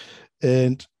f.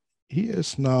 And here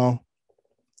is now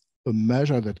a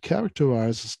measure that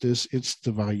characterizes this. It's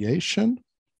the variation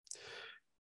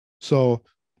So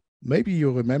maybe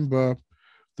you remember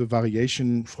the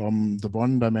variation from the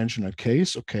one-dimensional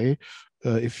case. Okay,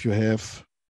 if you have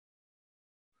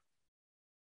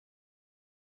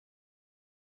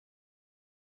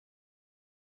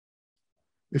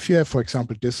for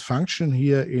example, this function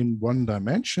here in one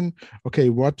dimension, okay,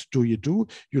 what do?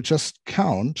 You just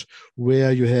count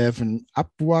where you have an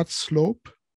upward slope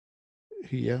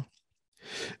here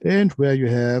and where you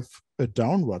have a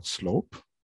downward slope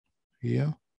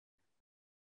here.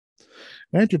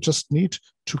 And you just need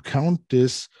to count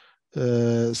this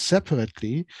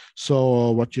separately.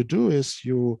 So what you do is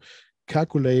you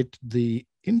calculate the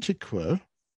integral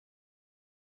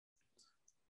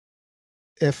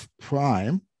f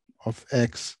prime of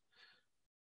x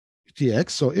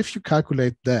dx. So if you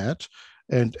calculate that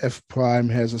and f prime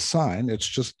has a sign, it's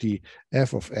just the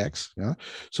f of x. Yeah.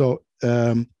 So,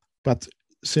 but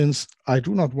since I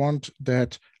do not want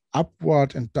that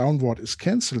upward and downward is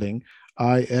canceling,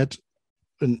 I add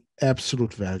an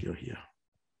absolute value here.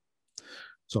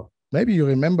 So maybe you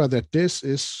remember that this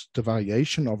is the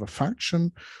variation of a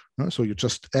function. So you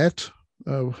just add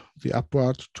the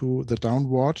upward to the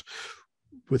downward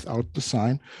without the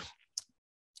sign.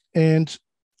 And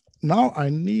now I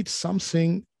need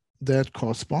something that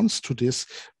corresponds to this,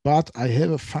 but I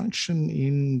have a function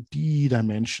in d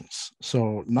dimensions.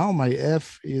 So now my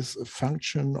f is a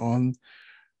function on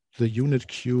the unit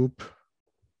cube,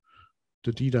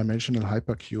 the d-dimensional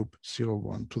hypercube 0,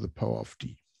 1 to the power of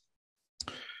d.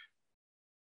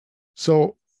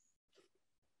 So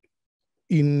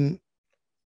in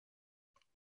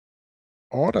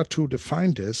order to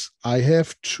define this, I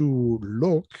have to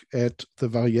look at the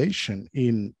variation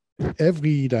in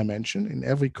every dimension, in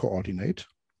every coordinate.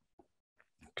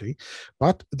 Okay,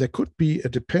 but there could be a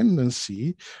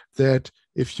dependency that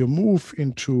if you move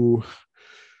into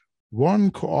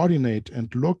one coordinate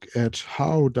and look at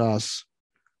how does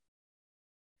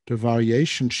the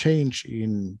variation change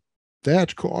in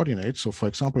that coordinate. So for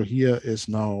example, here is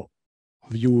now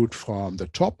viewed from the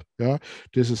top. Yeah,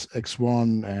 this is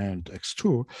x1 and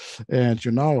x2. And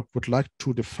you now would like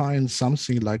to define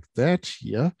something like that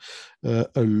here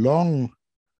along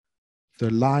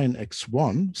the line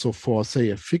x1. So for,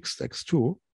 say, a fixed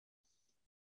x2,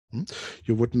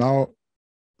 you would now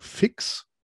fix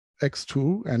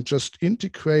x2 and just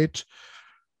integrate,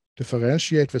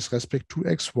 differentiate with respect to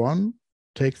x1,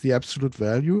 take the absolute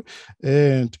value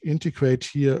and integrate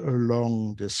here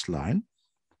along this line.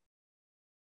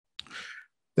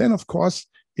 Then, of course,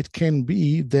 it can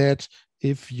be that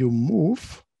if you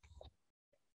move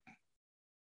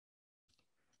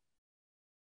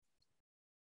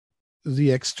the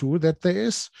x2, that there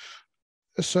is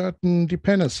a certain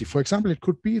dependency. For example, it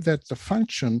could be that the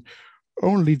function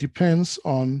only depends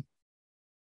on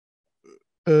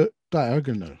a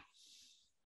diagonal.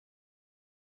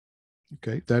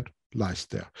 Okay, that lies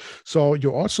there. So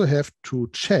you also have to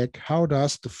check how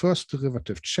does the first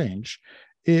derivative change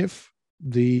if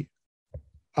the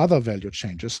other value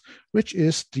changes, which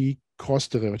is the cross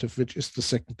derivative, which is the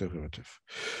second derivative.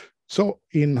 So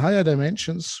in higher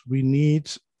dimensions, we need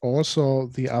also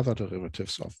the other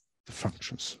derivatives of the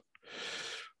functions.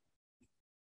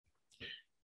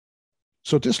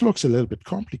 So this looks a little bit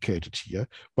complicated here,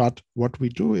 but what we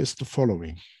do is the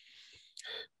following.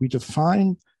 We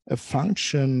define a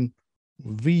function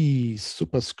v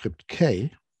superscript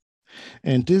k,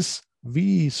 and this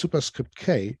v superscript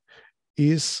k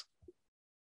is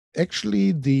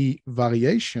actually the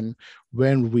variation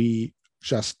when we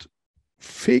just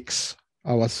fix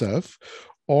ourselves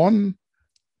on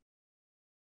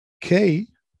k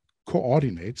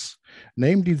coordinates,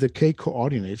 namely the k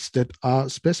coordinates that are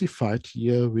specified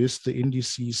here with the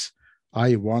indices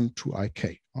I1 to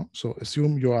Ik. So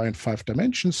assume you are in 5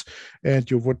 dimensions and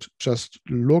you would just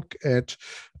look at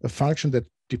a function that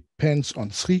depends on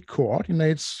 3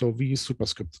 coordinates, so v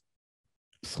superscript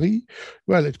 3.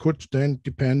 Well, it could then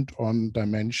depend on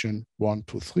dimension 1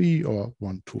 to 3 or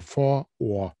 1 to 4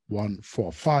 or 1,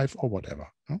 4, 5 or whatever.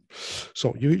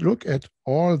 So you look at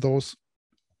all those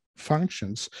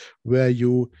functions where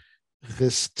you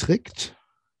restrict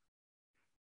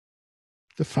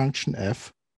the function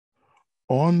f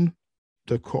on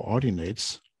the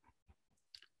coordinates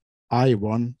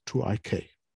I1 to Ik.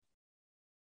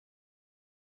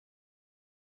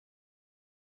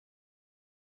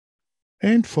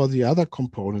 And for the other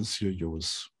components, you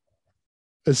use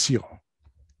a 0.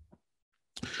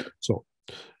 So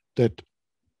that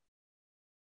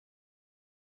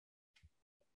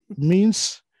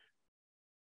means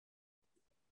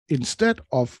instead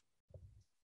of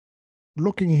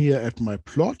looking here at my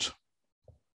plot,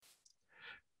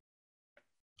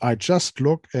 I just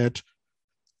look at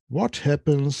what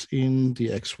happens in the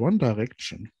x1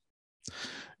 direction,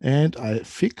 and I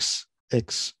fix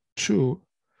x2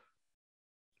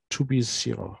 to be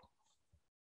 0.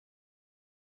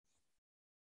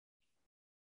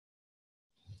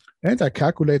 And I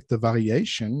calculate the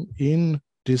variation in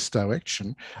this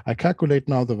direction. I calculate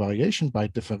now the variation by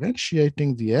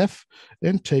differentiating the f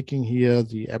and taking here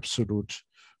the absolute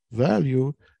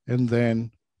value and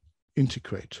then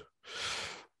integrate.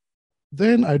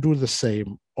 Then I do the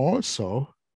same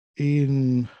also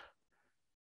in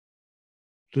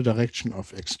the direction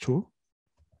of x2.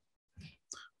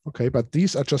 Okay, but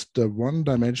these are just the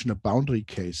one-dimensional boundary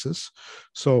cases.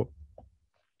 So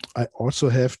I also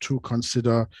have to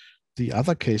consider the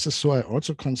other cases. So I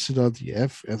also consider the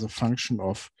f as a function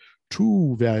of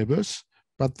two variables.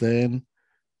 But then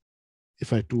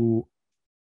if I do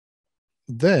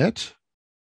that,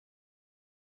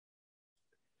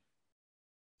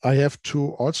 I have to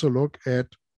also look at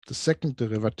the second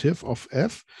derivative of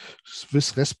f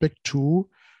with respect to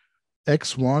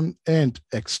x1 and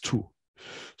x2.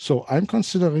 So I'm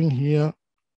considering here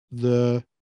the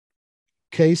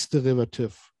case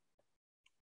derivative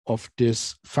of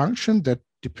this function that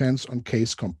depends on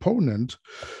case component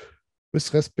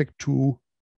with respect to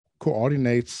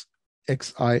coordinates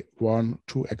xi1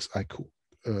 to xik.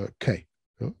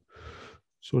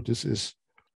 So this is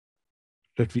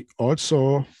that we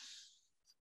also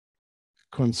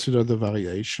consider the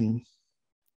variation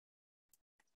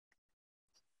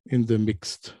in the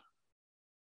mixed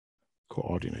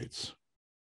coordinates.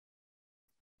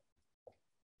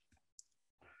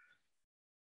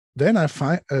 Then I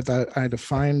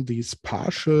define these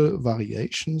partial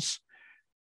variations,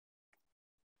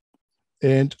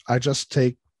 and I just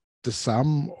take the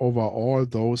sum over all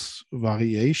those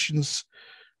variations,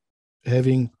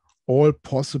 having all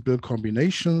possible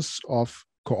combinations of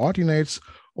coordinates,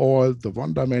 all the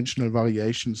one-dimensional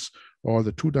variations, or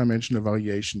the two-dimensional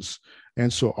variations,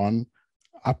 and so on,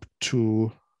 up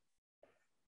to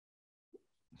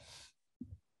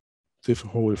the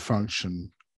whole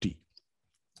function D.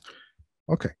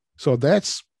 Okay, so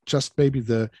that's just maybe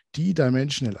the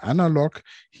d-dimensional analog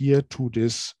here to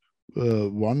this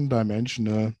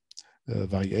one-dimensional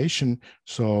variation.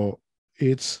 So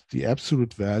it's the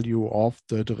absolute value of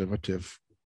the derivative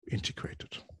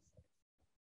integrated.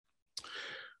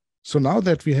 So now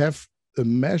that we have a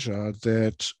measure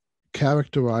that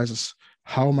characterizes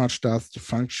how much does the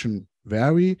function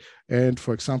vary, and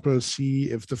for example,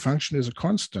 see if the function is a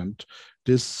constant,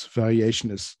 this variation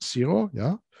is 0,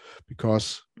 yeah,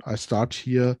 because I start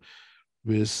here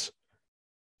with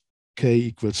k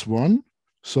equals 1.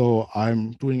 So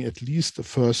I'm doing at least the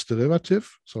first derivative.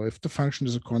 So if the function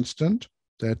is a constant,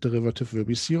 that derivative will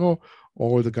be 0.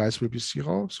 All the guys will be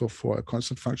 0. So for a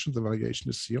constant function, the variation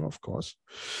is 0, of course.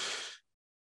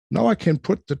 Now I can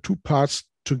put the two parts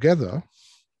together,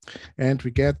 and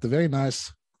we get the very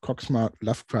nice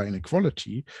Koksma-Hlawka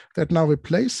inequality that now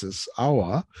replaces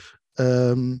our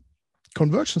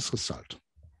convergence result.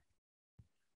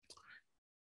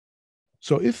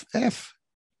 So if f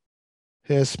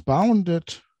has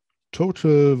bounded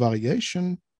total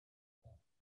variation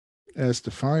as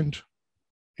defined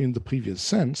in the previous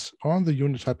sense on the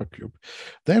unit hypercube,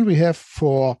 then we have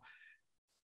for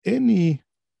any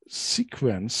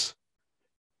sequence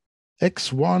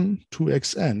x1 to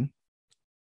xn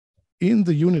in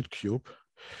the unit cube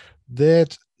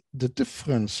that the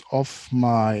difference of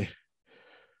my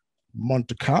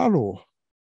Monte Carlo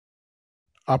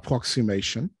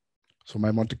approximation, so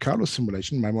my Monte Carlo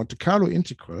simulation, my Monte Carlo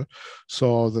integral,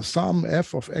 so the sum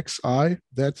f of xi,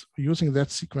 that using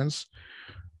that sequence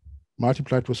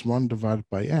multiplied with 1 divided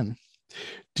by n,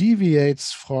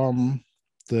 deviates from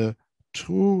the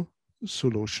true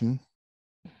solution.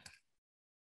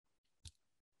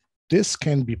 This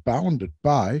can be bounded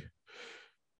by,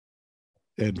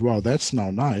 and wow, that's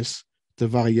now nice, the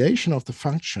variation of the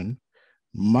function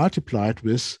multiplied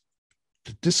with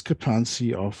the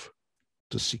discrepancy of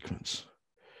the sequence.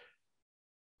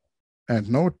 And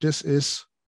note, this is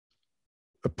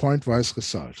a pointwise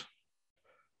result.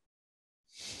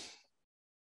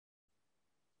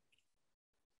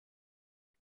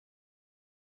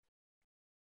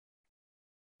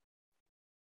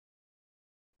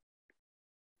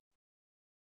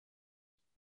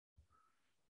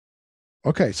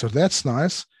 Okay, so that's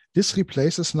nice. This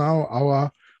replaces now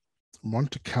our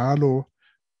Monte Carlo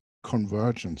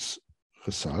convergence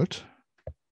result.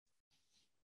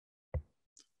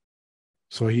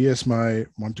 So here's my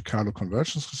Monte Carlo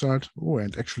convergence result. Oh,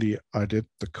 and actually I did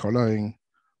the coloring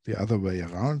the other way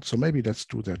around. So maybe let's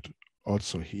do that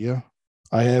also here.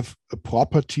 I have a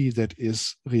property that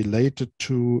is related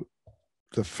to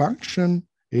the function,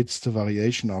 it's the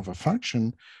variation of a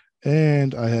function,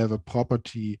 and I have a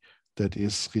property that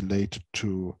is related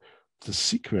to the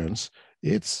sequence.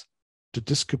 It's the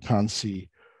discrepancy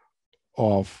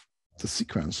of the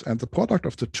sequence, and the product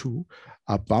of the two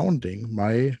are bounding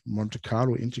my Monte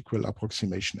Carlo integral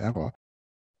approximation error.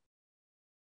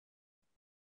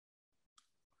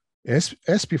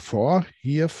 As before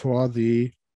here for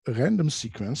the random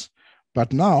sequence,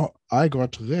 but now I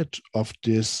got rid of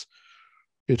this,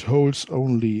 it holds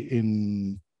only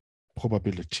in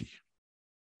probability.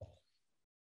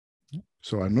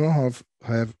 So I now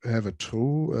have a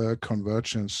true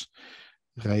convergence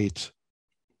rate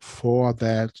for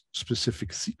that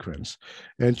specific sequence.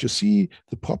 And you see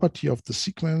the property of the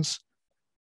sequence.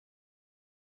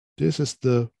 This is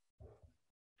the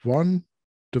 1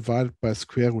 divided by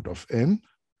square root of n.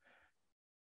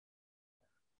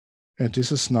 And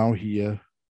this is now here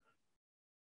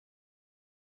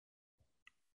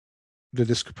the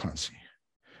discrepancy.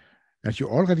 And you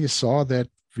already saw that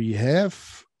we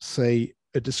have, say,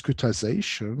 a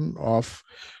discretization of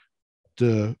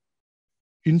the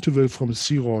interval from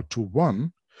 0 to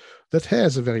 1 that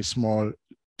has a very small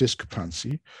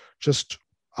discrepancy, just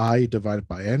I divided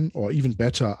by n, or even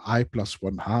better, I plus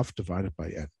 1/2 divided by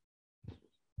n.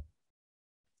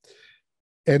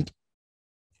 And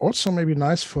also maybe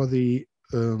nice for the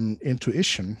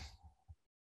intuition,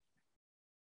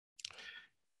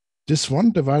 this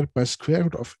 1 divided by square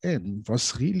root of n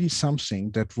was really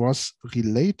something that was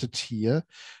related here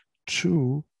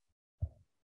to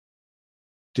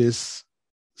this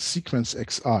sequence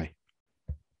xi.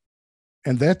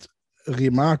 And that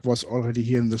remark was already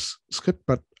here in this script,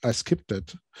 but I skipped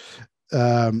it.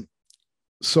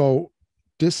 So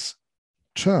this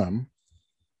term,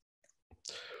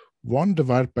 1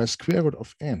 divided by square root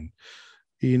of n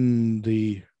in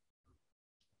the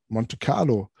Monte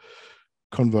Carlo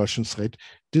convergence rate,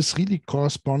 this really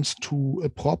corresponds to a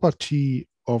property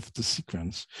of the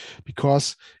sequence.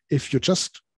 Because if you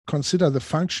just consider the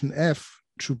function f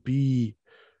to be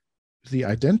the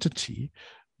identity,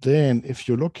 then if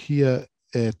you look here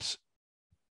at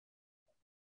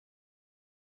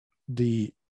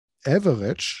the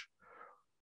average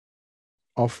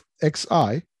of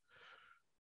xi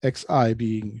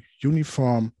being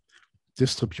uniform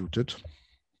distributed,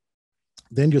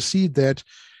 then you see that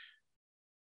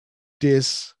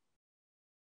this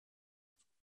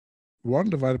 1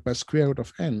 divided by square root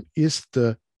of n is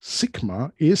the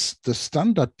sigma, is the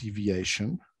standard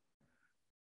deviation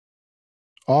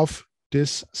of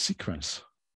this sequence.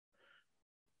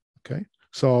 Okay,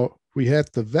 so we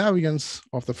had the variance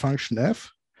of the function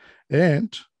f,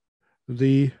 and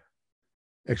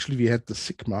actually we had the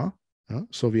sigma.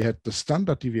 So we had the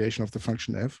standard deviation of the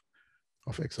function f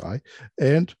of xi,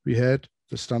 and we had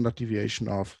the standard deviation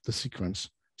of the sequence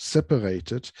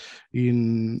separated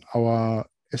in our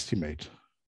estimate.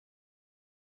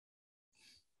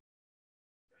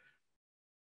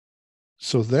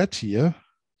 So that here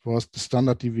was the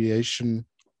standard deviation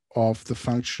of the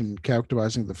function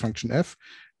characterizing the function f,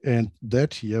 and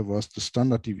that here was the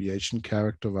standard deviation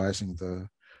characterizing the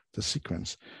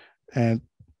sequence. And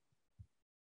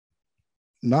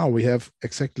now we have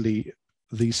exactly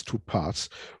these two parts,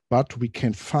 but we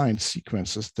can find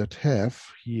sequences that have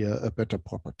here a better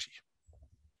property.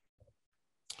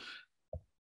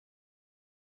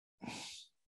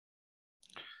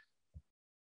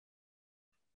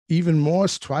 Even more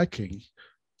striking,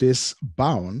 this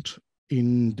bound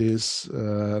in this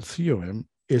theorem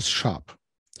is sharp.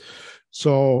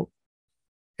 So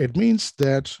it means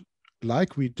that,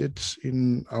 like we did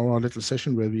in our little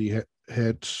session where we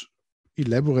had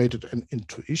elaborated an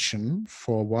intuition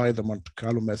for why the Monte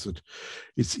Carlo method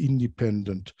is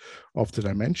independent of the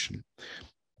dimension.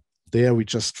 There we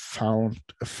just found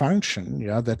a function,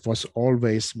 that was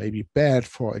always maybe bad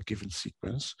for a given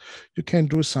sequence. You can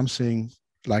do something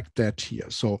like that here.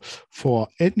 So for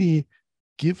any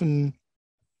given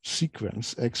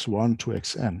sequence x1 to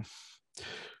xn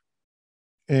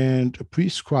and a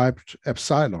prescribed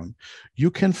epsilon, you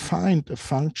can find a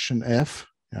function f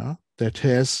that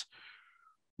has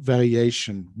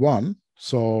variation 1.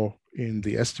 So in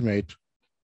the estimate,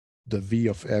 the v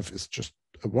of f is just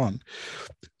a 1,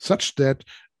 such that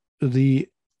the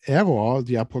error,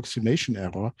 the approximation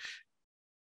error,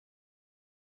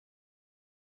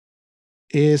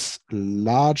 is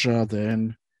larger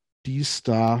than d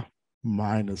star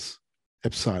minus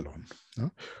epsilon.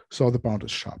 So the bound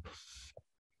is sharp.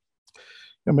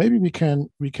 And maybe we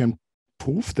can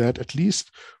prove that at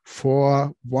least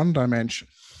for one dimension.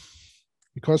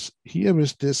 Because here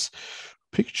with this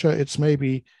picture, it's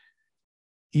maybe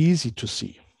easy to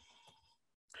see.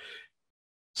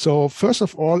 So first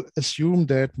of all, assume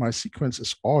that my sequence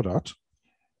is ordered.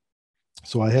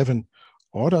 So I have an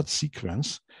ordered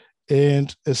sequence,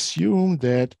 and assume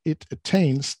that it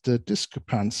attains the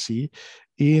discrepancy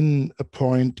in a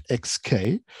point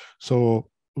xk. So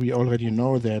we already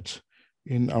know that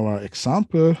in our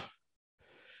example,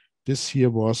 this here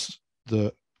was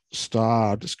the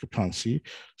star discrepancy.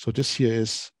 So this here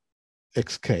is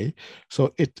xk.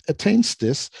 So it attains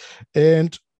this.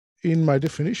 And in my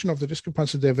definition of the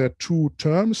discrepancy, there were two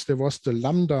terms. There was the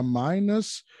lambda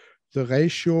minus the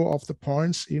ratio of the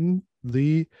points in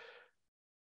the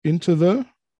interval,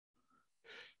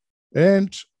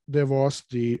 and there was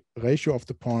the ratio of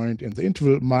the point in the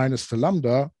interval minus the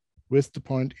lambda with the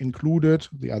point included,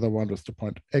 the other one with the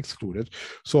point excluded.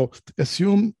 So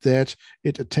assume that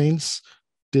it attains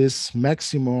this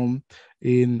maximum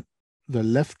in the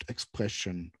left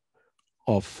expression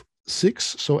of 6.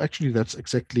 So actually that's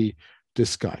exactly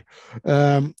this guy.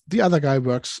 The other guy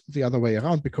works the other way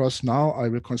around, because now I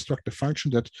will construct a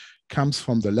function that comes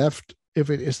from the left. If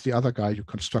it is the other guy, you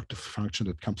construct a function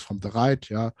that comes from the right.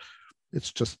 Yeah,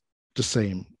 it's just the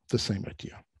same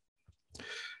idea.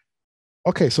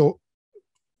 Okay, so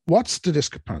what's the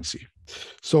discrepancy?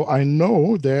 So I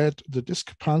know that the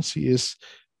discrepancy is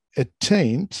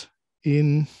attained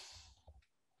in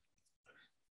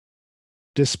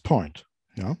this point.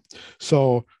 Yeah.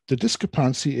 So the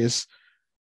discrepancy is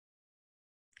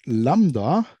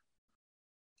lambda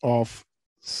of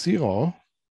 0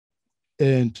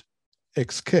 and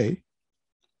xk.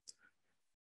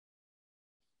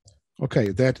 Okay,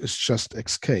 that is just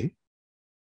xk.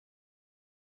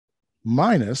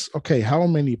 Minus, okay, how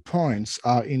many points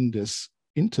are in this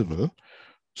interval?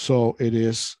 So it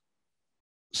is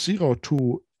 0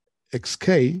 to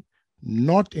xk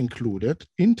not included,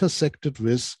 intersected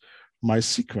with my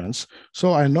sequence.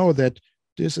 So I know that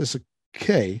this is a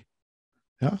k.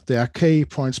 Yeah, there are k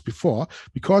points before,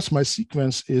 because my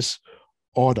sequence is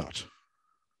ordered.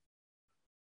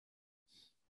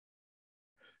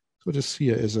 So this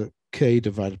here is a k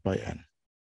divided by n.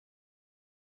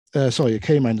 Sorry, a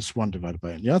k minus 1 divided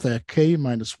by n. Yeah, there are k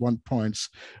minus 1 points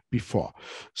before.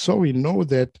 So we know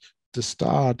that the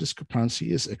star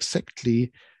discrepancy is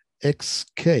exactly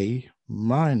xk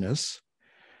minus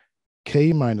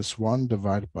k minus 1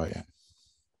 divided by n.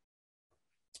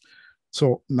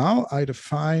 So now I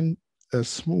define a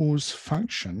smooth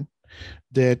function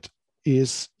that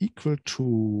is equal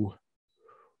to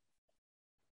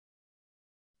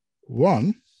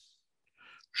 1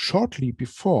 shortly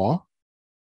before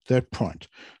that point.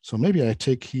 So maybe I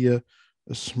take here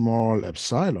a small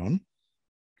epsilon.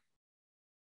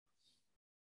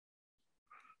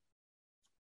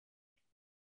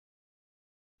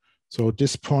 So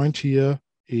this point here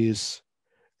is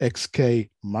xk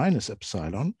minus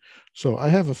epsilon. So I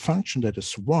have a function that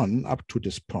is 1 up to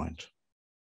this point.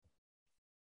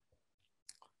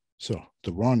 So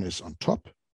the 1 is on top.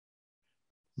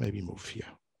 Maybe move here.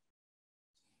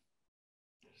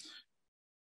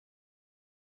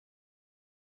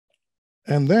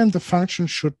 And then the function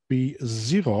should be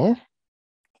 0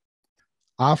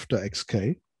 after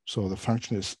xk. So the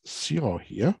function is 0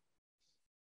 here.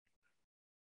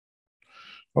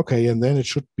 Okay, and then it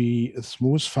should be a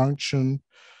smooth function.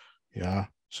 Yeah,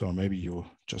 so maybe you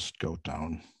just go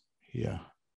down here.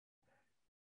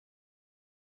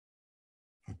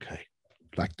 Okay,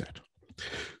 like that.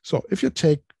 So if you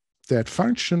take that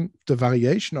function, the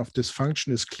variation of this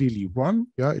function is clearly 1.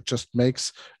 Yeah, it just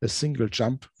makes a single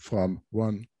jump from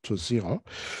 1 to 0.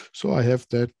 So I have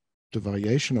that the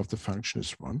variation of the function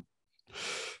is 1.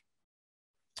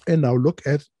 And now look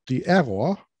at the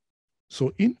error.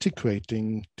 So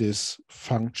integrating this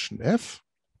function f,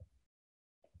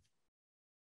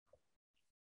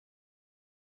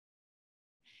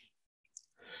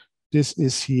 this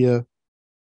is here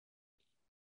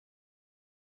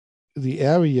the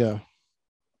area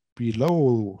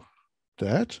below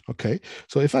that. Okay,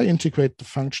 so if I integrate the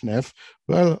function f,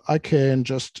 well, I can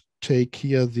just take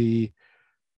here the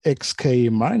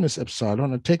xk minus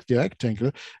epsilon and take the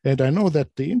rectangle, and I know that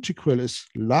the integral is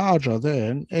larger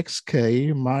than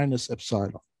xk minus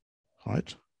epsilon,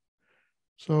 right?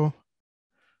 So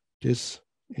this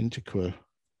integral,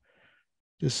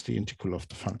 this is the integral of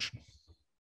the function.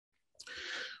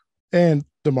 And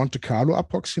the Monte Carlo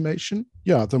approximation,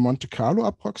 yeah, the Monte Carlo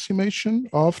approximation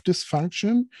of this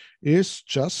function is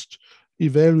just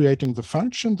evaluating the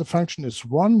function. The function is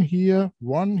 1 here,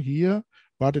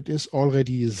 but it is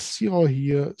already 0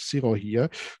 here, 0 here.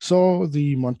 So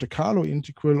the Monte Carlo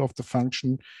integral of the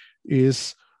function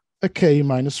is a k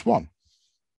minus 1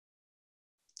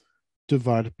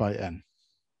 divided by n.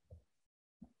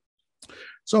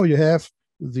 So you have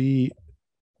the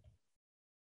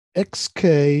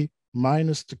xk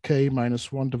minus the k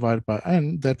minus 1 divided by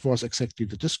n, that was exactly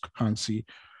the discrepancy,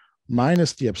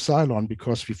 minus the epsilon,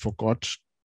 because we forgot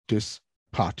this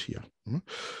part here.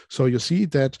 So you see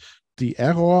that the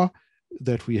error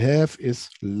that we have is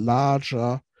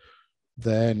larger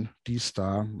than d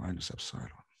star minus epsilon.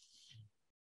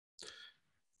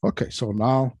 Okay, so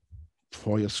now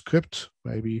for your script,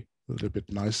 maybe a little bit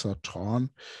nicer drawn,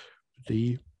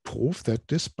 the proof that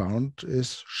this bound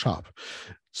is sharp.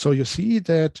 So you see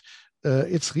that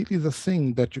it's really the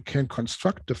thing that you can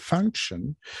construct a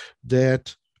function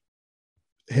that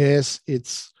has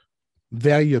its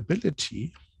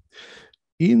variability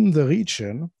in the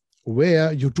region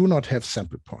where you do not have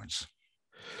sample points.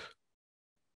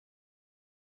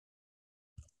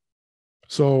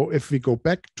 So if we go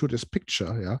back to this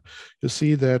picture, yeah, you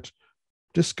see that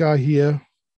this guy here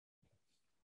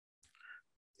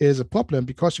is a problem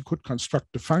because you could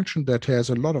construct a function that has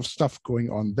a lot of stuff going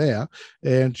on there,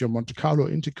 and your Monte Carlo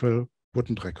integral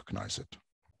wouldn't recognize it.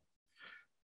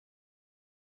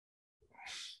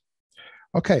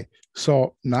 Okay,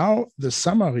 so now the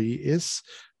summary is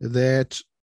that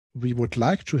we would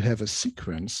like to have a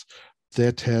sequence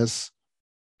that has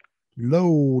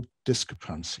low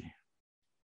discrepancy.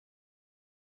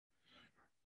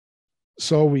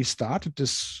 So we started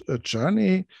this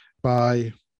journey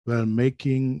by, well,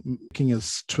 making a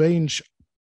strange,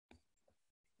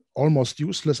 almost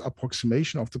useless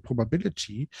approximation of the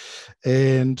probability.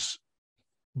 And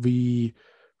we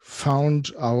found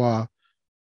our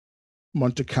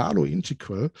Monte Carlo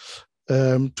integral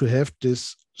to have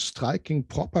this striking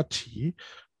property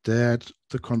that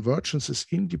the convergence is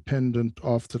independent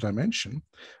of the dimension.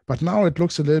 But now it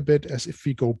looks a little bit as if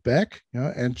we go back,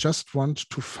 yeah, and just want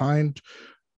to find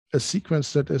a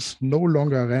sequence that is no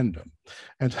longer random.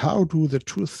 And how do the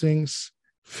two things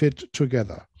fit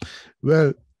together?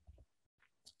 Well,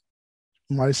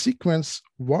 my sequence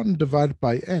 1 divided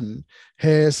by n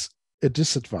has a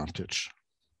disadvantage.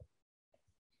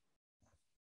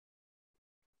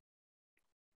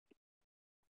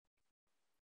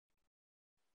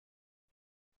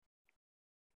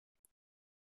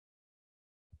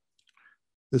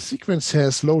 The sequence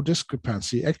has low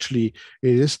discrepancy. Actually,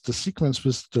 it is the sequence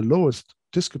with the lowest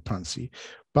discrepancy.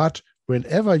 But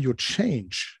whenever you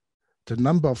change the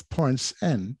number of points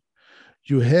n,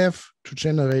 you have to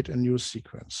generate a new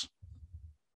sequence.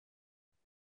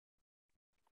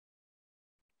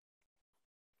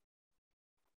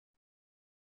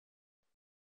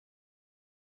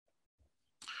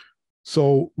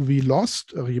 So we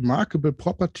lost a remarkable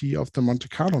property of the Monte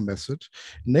Carlo method,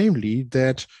 namely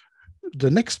that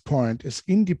the next point is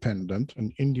independent,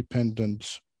 an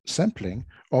independent sampling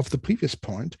of the previous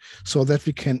point, so that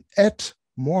we can add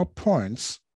more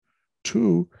points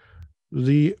to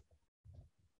the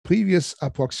previous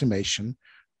approximation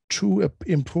to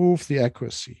improve the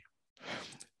accuracy.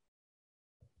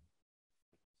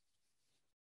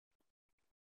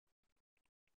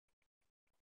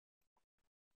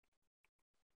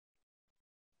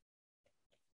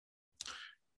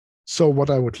 So what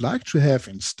I would like to have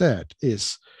instead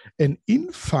is an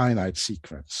infinite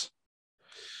sequence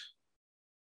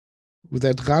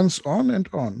that runs on and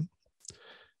on,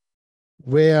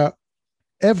 where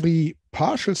every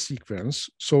partial sequence,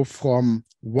 so from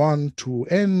 1 to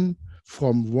n,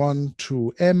 from 1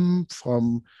 to m,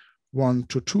 from 1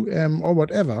 to 2m, or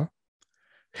whatever,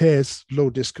 has low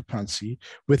discrepancy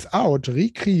without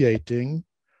recreating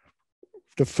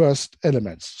the first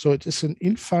elements. So it is an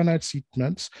infinite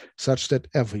sequence such that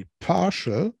every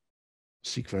partial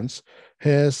sequence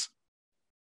has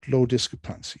low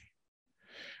discrepancy.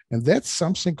 And that's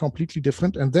something completely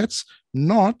different. And that's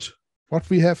not what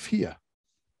we have here.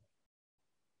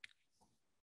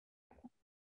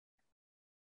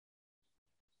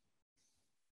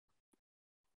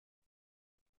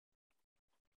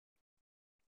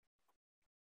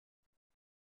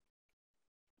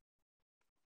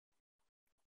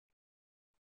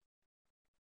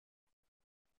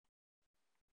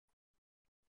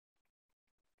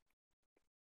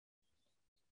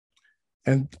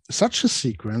 And such a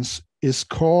sequence is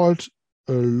called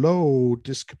a low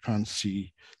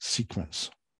discrepancy sequence.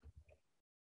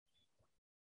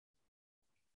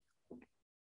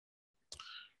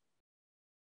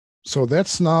 So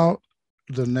that's now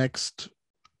the next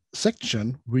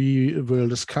section. We will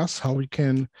discuss how we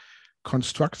can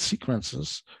construct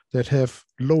sequences that have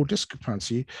low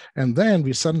discrepancy. And then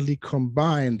we suddenly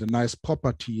combine the nice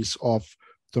properties of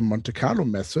the Monte Carlo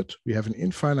method. We have an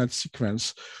infinite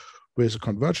sequence with a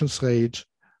convergence rate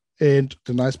And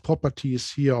the nice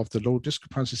properties here of the low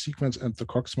discrepancy sequence and the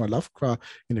Koksma-Hlawka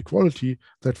inequality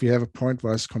that we have a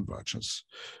pointwise convergence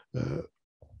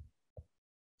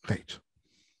rate.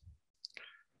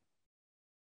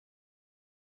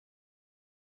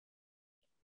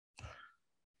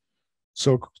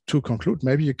 So to conclude,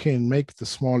 maybe you can make the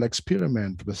small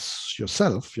experiment with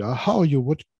yourself, yeah, how you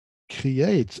would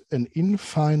create an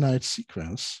infinite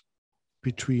sequence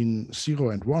between 0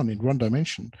 and 1 in one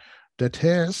dimension that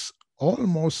has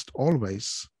almost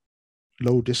always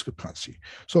low discrepancy.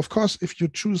 So of course, if you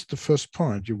choose the first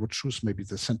point, you would choose maybe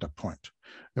the center point.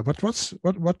 Yeah, but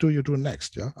what do you do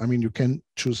next? Yeah, I mean, you can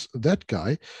choose that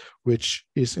guy, which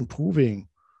is improving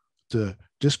the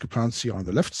discrepancy on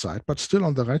the left side, but still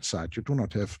on the right side, you do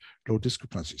not have low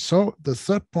discrepancy. So the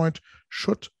third point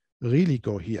should really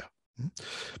go here.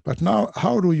 But now,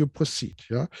 how do you proceed?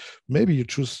 Yeah, maybe you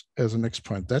choose as a next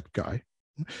point that guy.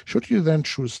 Should you then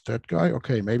choose that guy?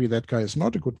 Okay, maybe that guy is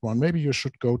not a good one. Maybe you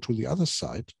should go to the other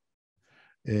side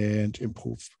and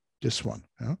improve this one.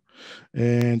 Yeah,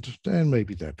 and then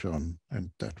maybe that one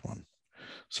and that one.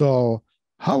 So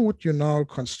how would you now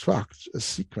construct a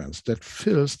sequence that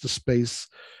fills the space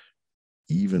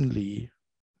evenly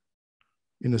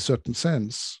in a certain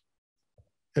sense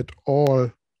at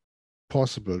all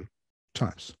possible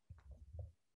times?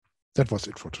 That was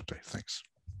it for today. Thanks.